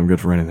 if I'm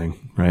good for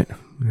anything, right?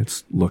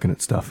 It's looking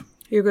at stuff.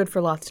 You're good for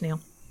lots,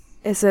 Neil.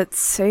 Is it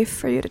safe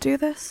for you to do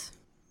this?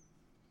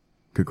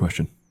 Good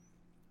question.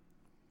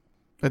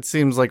 It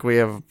seems like we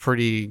have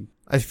pretty...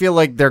 I feel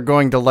like they're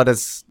going to let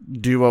us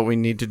do what we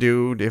need to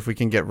do if we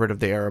can get rid of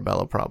the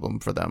Arabella problem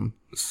for them.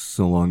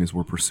 So long as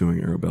we're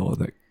pursuing Arabella,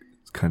 that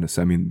kind of,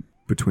 I mean,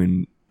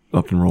 between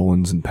Upton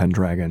Rollins and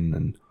Pendragon,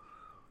 and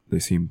they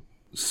seem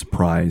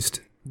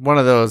surprised. One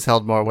of those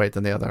held more weight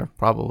than the other.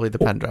 Probably the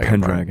Pendragon.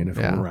 Pendragon, if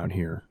Yeah. we're around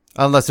here.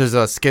 Unless there's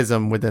a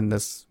schism within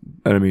this.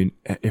 And I mean,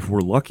 if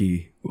we're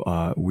lucky,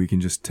 we can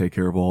just take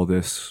care of all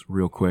this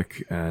real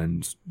quick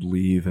and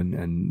leave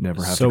and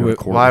never have So to go to it-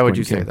 court. Why like would when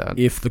you say came. that?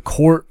 If the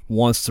court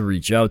wants to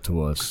reach out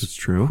to us, It's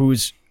true.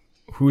 who's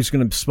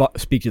going to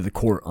speak to the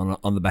court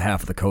on the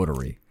behalf of the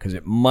coterie? Because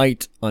it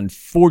might,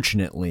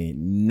 unfortunately,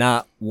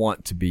 not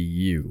want to be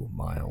you,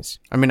 Miles.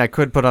 I mean, I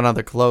could put on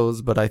other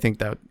clothes, but I think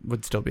that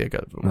would still be a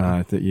good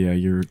one.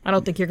 You're I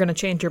don't think you're going to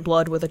change your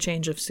blood with a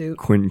change of suit.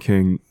 Quentin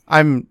King.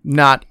 I'm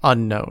not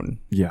unknown.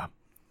 Yeah.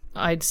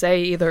 I'd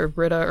say either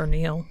Britta or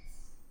Neil.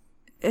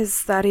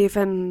 Is that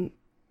even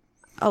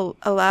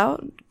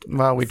allowed?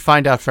 Well, we'd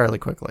find out fairly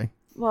quickly.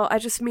 Well, I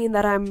just mean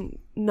that I'm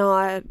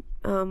not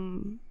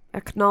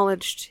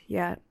acknowledged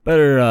yet.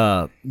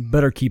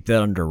 Better keep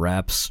that under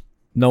wraps.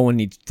 No one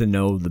needs to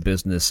know the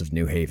business of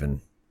New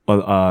Haven.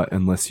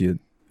 Unless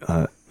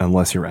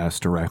you're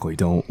asked directly,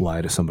 don't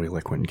lie to somebody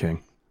like Quentin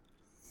King.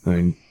 I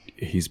mean,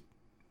 he's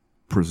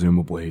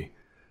presumably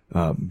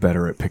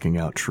better at picking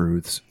out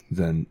truths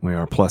than we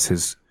are.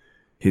 Plus,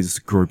 his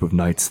group of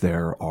knights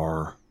there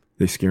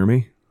they scare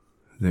me.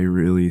 They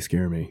really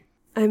scare me.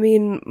 I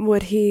mean,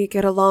 would he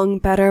get along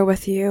better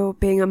with you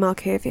being a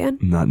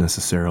Malkavian? Not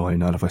necessarily.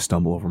 Not if I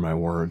stumble over my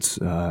words.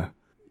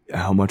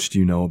 How much do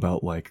you know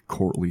about, like,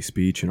 courtly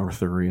speech and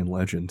Arthurian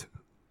legend?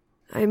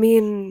 I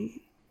mean,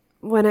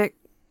 when it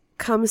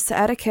comes to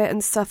etiquette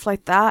and stuff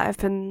like that, I've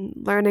been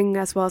learning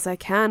as well as I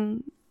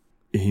can.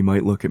 He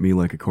might look at me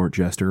like a court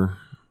jester.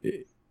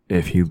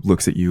 If he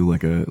looks at you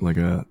like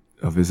a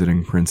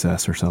visiting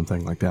princess or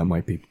something, like that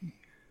might be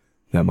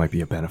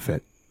a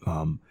benefit.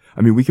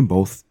 I mean, we can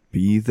both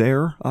be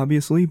there,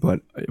 obviously,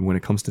 but when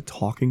it comes to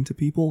talking to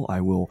people,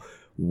 I will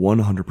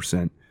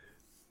 100%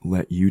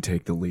 let you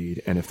take the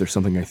lead. And if there's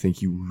something I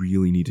think you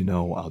really need to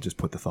know, I'll just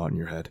put the thought in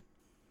your head.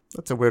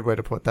 That's a weird way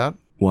to put that.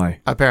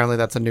 Why? Apparently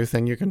that's a new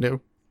thing you can do.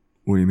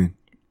 What do you mean?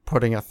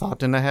 Putting a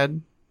thought in a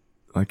head.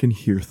 I can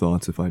hear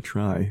thoughts if I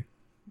try.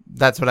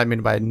 That's what I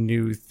mean by a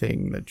new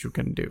thing that you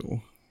can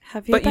do.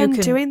 Have you been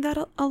doing that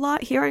a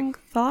lot, hearing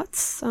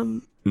thoughts?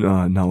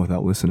 Not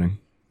without listening.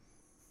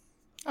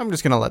 I'm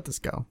just going to let this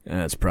go.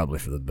 Yeah, it's probably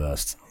for the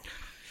best.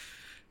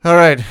 All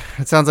right.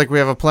 It sounds like we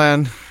have a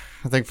plan.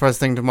 I think first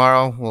thing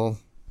tomorrow,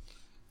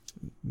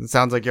 it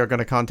sounds like you're going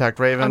to contact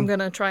Raven. I'm going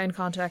to try and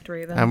contact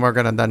Raven. And we're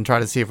going to then try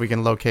to see if we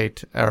can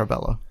locate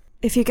Arabella.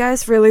 If you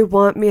guys really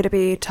want me to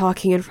be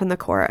talking in front of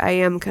the court, I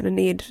am going to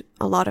need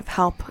a lot of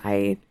help.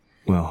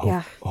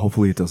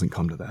 Hopefully it doesn't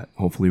come to that.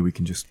 Hopefully we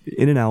can just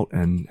in and out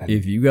and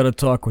If you got to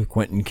talk with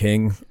Quentin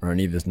King or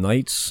any of his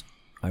knights,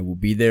 I will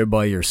be there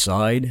by your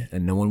side,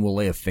 and no one will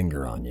lay a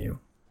finger on you.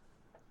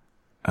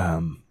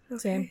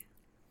 Same.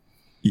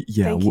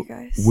 Yeah, Thank you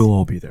guys. we'll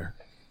all be there.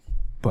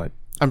 But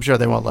I'm sure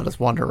they won't let us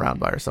wander around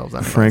by ourselves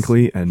anyways.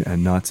 frankly,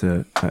 and not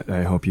to,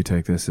 I hope you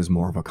take this as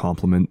more of a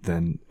compliment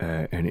than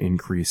an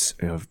increase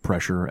of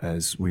pressure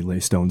as we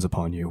lay stones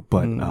upon you.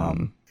 But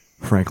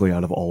frankly,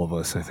 out of all of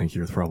us, I think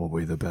you're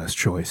probably the best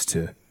choice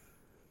to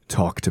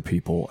talk to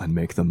people and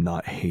make them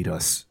not hate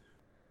us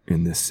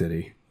in this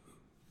city.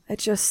 I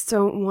just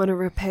don't want to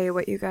repay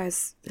what you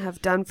guys have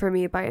done for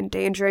me by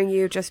endangering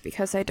you just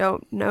because I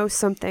don't know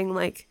something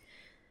like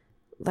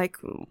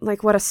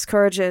what a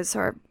scourge is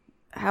or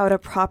how to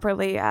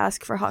properly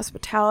ask for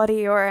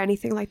hospitality or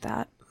anything like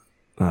that.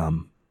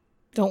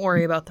 Don't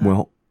worry about that.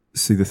 Well,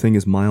 see, the thing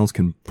is, Miles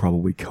can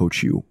probably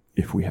coach you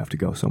if we have to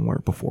go somewhere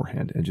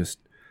beforehand, and just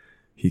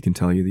he can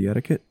tell you the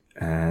etiquette,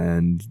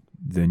 and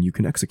then you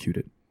can execute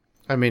it.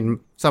 I mean,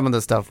 some of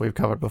the stuff we've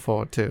covered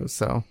before too,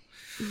 so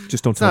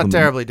Just don't it's tell not them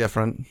terribly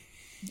different.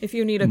 If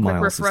you need a quick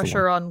Miles is the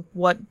refresher one. on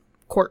what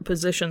court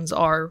positions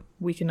are,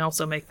 we can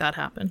also make that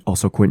happen.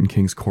 Also, Quentin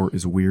King's court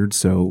is weird,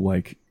 so,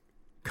 like,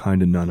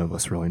 kind of none of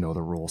us really know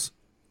the rules.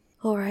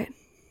 All right.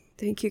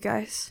 Thank you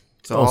guys.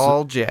 It's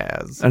all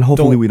jazz. And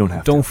hopefully we don't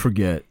have Don't to.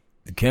 forget,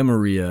 the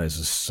Camarilla is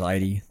a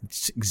society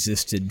that's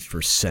existed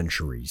for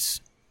centuries,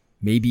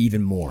 maybe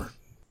even more.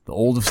 The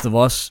oldest of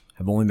us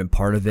have only been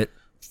part of it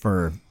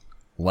for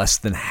less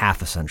than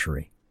half a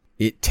century.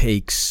 It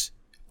takes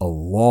a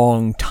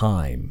long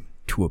time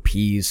to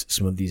appease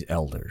some of these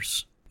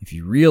elders. If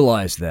you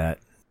realize that,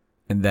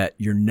 and that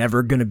you're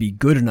never going to be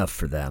good enough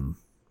for them,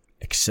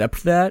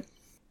 accept that,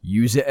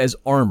 use it as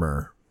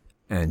armor,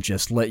 and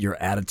just let your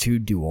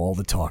attitude do all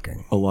the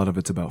talking. A lot of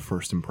it's about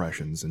first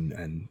impressions,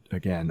 and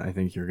again, I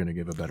think you're going to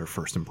give a better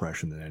first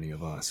impression than any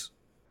of us.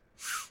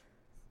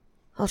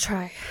 I'll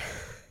try.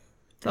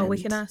 Oh,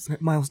 we can ask.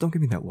 Miles, don't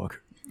give me that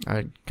look.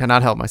 I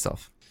cannot help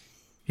myself.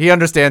 He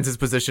understands his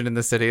position in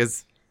the city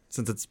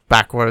since it's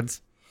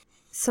backwards.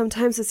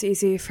 Sometimes it's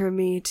easy for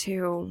me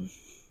to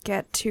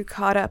get too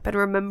caught up in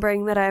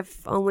remembering that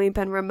I've only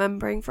been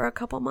remembering for a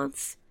couple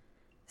months.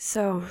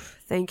 So,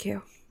 thank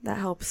you. That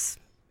helps.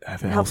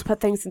 If It helps put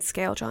things in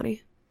scale,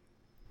 Johnny.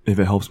 If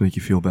it helps make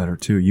you feel better,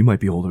 too, you might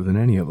be older than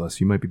any of us.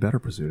 You might be better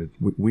pursued.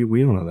 We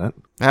don't know that.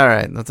 All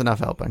right, that's enough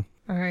helping.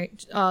 All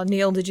right.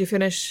 Neil, did you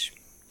finish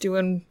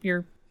doing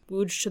your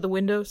wooge to the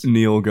windows?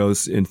 Neil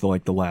goes into,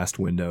 like, the last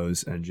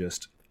windows and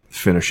just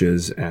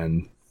finishes,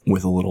 and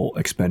with a little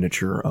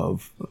expenditure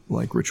of,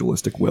 like,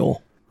 ritualistic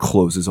will,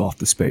 closes off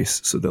the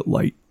space so that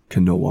light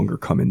can no longer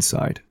come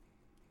inside.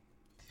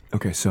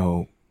 Okay,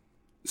 so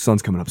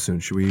sun's coming up soon.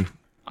 Should we?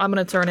 I'm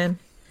going to turn in.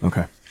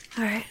 Okay.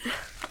 All right.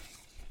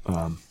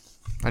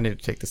 I need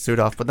to take the suit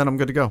off, but then I'm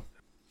good to go.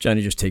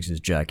 Johnny just takes his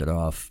jacket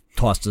off,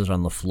 tosses it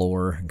on the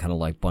floor, and kind of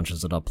like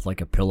bunches it up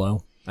like a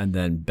pillow, and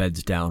then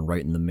beds down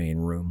right in the main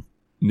room.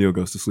 Neil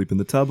goes to sleep in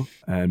the tub,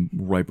 and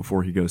right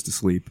before he goes to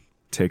sleep,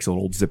 takes a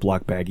little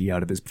Ziploc baggie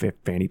out of his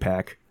fanny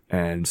pack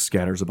and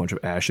scatters a bunch of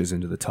ashes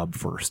into the tub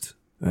first,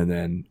 and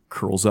then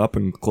curls up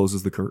and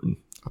closes the curtain.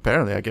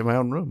 Apparently, I get my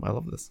own room. I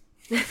love this.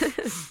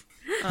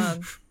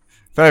 Um,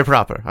 Very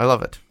proper. I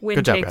love it. Wynn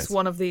Good job, takes guys.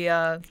 one of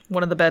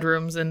the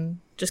bedrooms and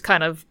just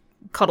kind of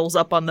cuddles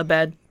up on the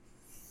bed.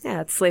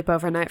 Yeah, it's sleep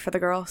overnight for the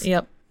girls.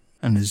 Yep.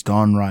 And as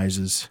dawn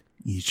rises,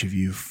 each of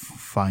you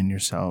find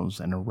yourselves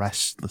in a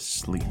restless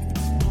sleep.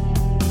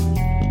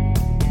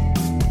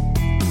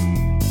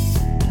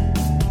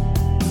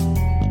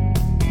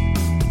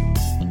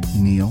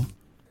 Neil,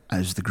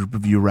 as the group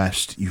of you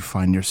rest, you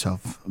find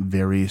yourself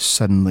very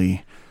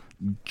suddenly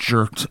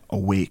jerked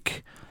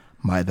awake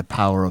by the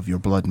power of your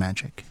blood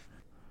magic.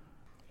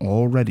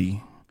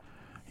 Already,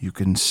 you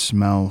can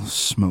smell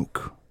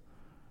smoke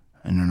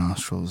in your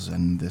nostrils,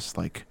 and this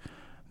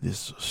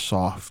this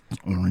soft,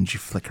 orangey,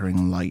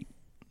 flickering light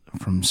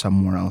from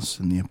somewhere else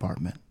in the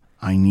apartment.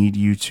 I need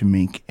you to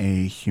make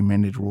a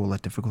humanity roll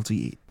at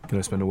difficulty 8. Can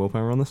I spend a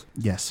willpower on this?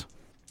 Yes.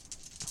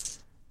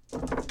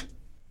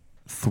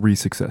 3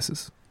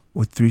 successes.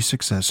 With 3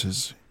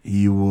 successes,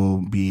 you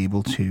will be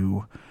able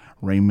to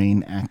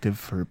remain active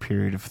for a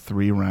period of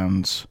 3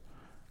 rounds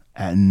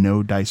at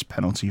no dice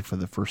penalty for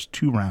the first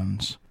 2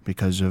 rounds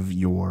because of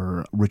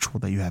your ritual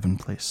that you have in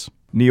place.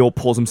 Neil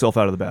pulls himself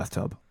out of the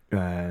bathtub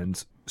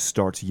and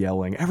starts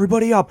yelling,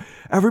 "Everybody up!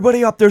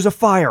 Everybody up! There's a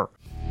fire!"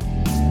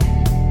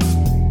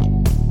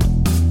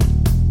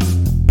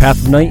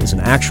 Path of Night is an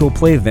actual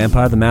play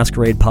Vampire the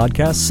Masquerade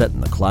podcast set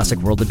in the classic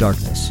world of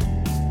darkness.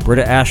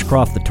 Britta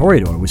Ashcroft the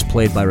Toreador was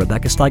played by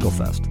Rebecca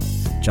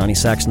Steigelfest. Johnny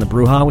Saxon the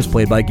Bruja was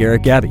played by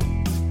Garrett Gabby.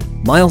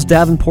 Miles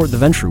Davenport the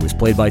Ventru was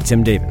played by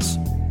Tim Davis.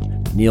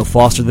 Neil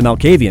Foster the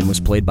Malkavian was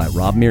played by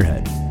Rob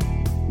Muirhead.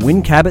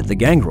 Wynn Cabot the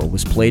Gangrel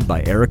was played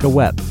by Erica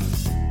Webb.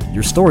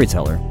 Your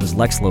storyteller was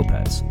Lex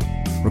Lopez.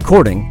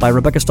 Recording by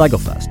Rebecca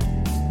Steigelfest.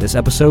 This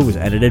episode was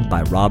edited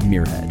by Rob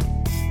Muirhead.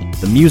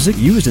 The music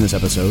used in this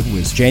episode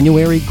was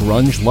January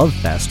Grunge Love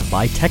Fest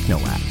by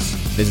Technoaxe.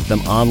 Visit them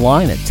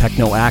online at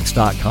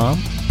technoaxe.com.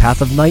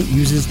 Path of Night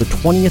uses the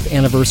 20th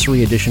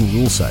anniversary edition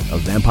rule set of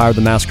Vampire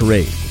the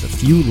Masquerade with a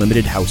few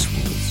limited house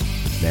rules.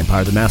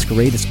 Vampire the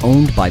Masquerade is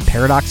owned by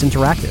Paradox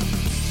Interactive.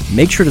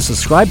 Make sure to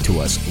subscribe to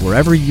us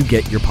wherever you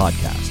get your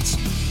podcasts.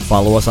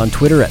 Follow us on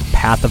Twitter at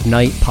Path of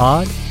Night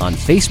Pod, on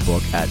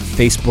Facebook at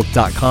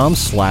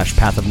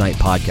facebook.com/Path of Night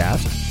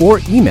Podcast, or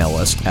email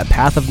us at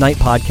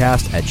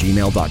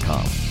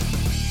pathofnightpodcast@gmail.com.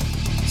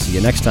 See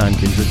you next time,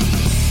 Kindred.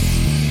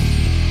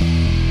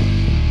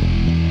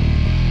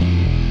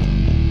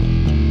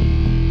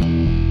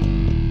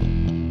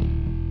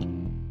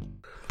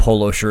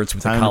 Polo shirts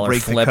with the Time to collar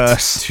break the flipped.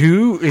 curse.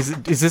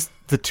 Is this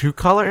the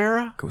 2-color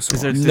era? Go so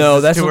Is it hard.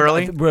 No, that's that's too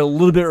early. We're a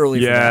little bit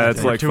early. Yeah, for that, I it's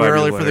think. like Too 5 years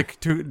early for the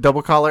later.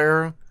 double collar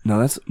era. No,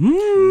 that's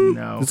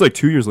No. it's like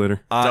 2 years later.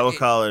 Double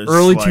collars.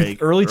 early like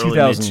early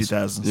 2000s.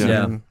 2000s.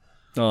 Yeah.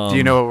 Do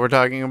you know what we're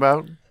talking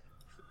about?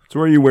 It's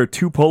where you wear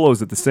 2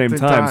 polos at the same Same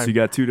time, time. so you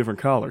got 2 different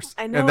collars.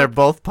 I know. And they're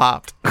both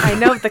popped. I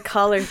know what the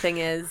collar thing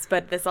is,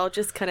 but this all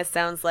just kind of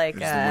sounds like.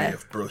 It's the way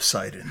of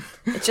Brosidon.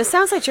 It just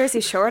sounds like Jersey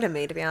Shore to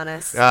me, to be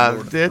honest.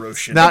 It's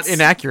Roshan. not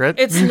inaccurate.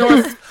 It's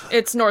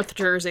North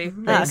Jersey,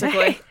 basically.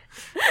 Okay.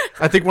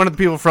 I think one of the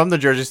people from the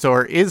Jersey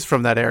store is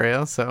from that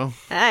area. So All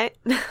right.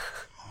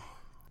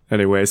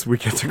 Anyways, we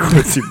get to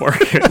Quincy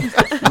Market.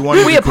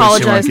 We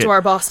apologize to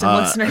our Boston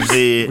listeners.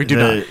 The, We do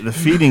the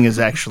feeding is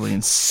actually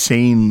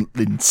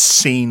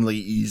insanely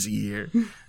easy here.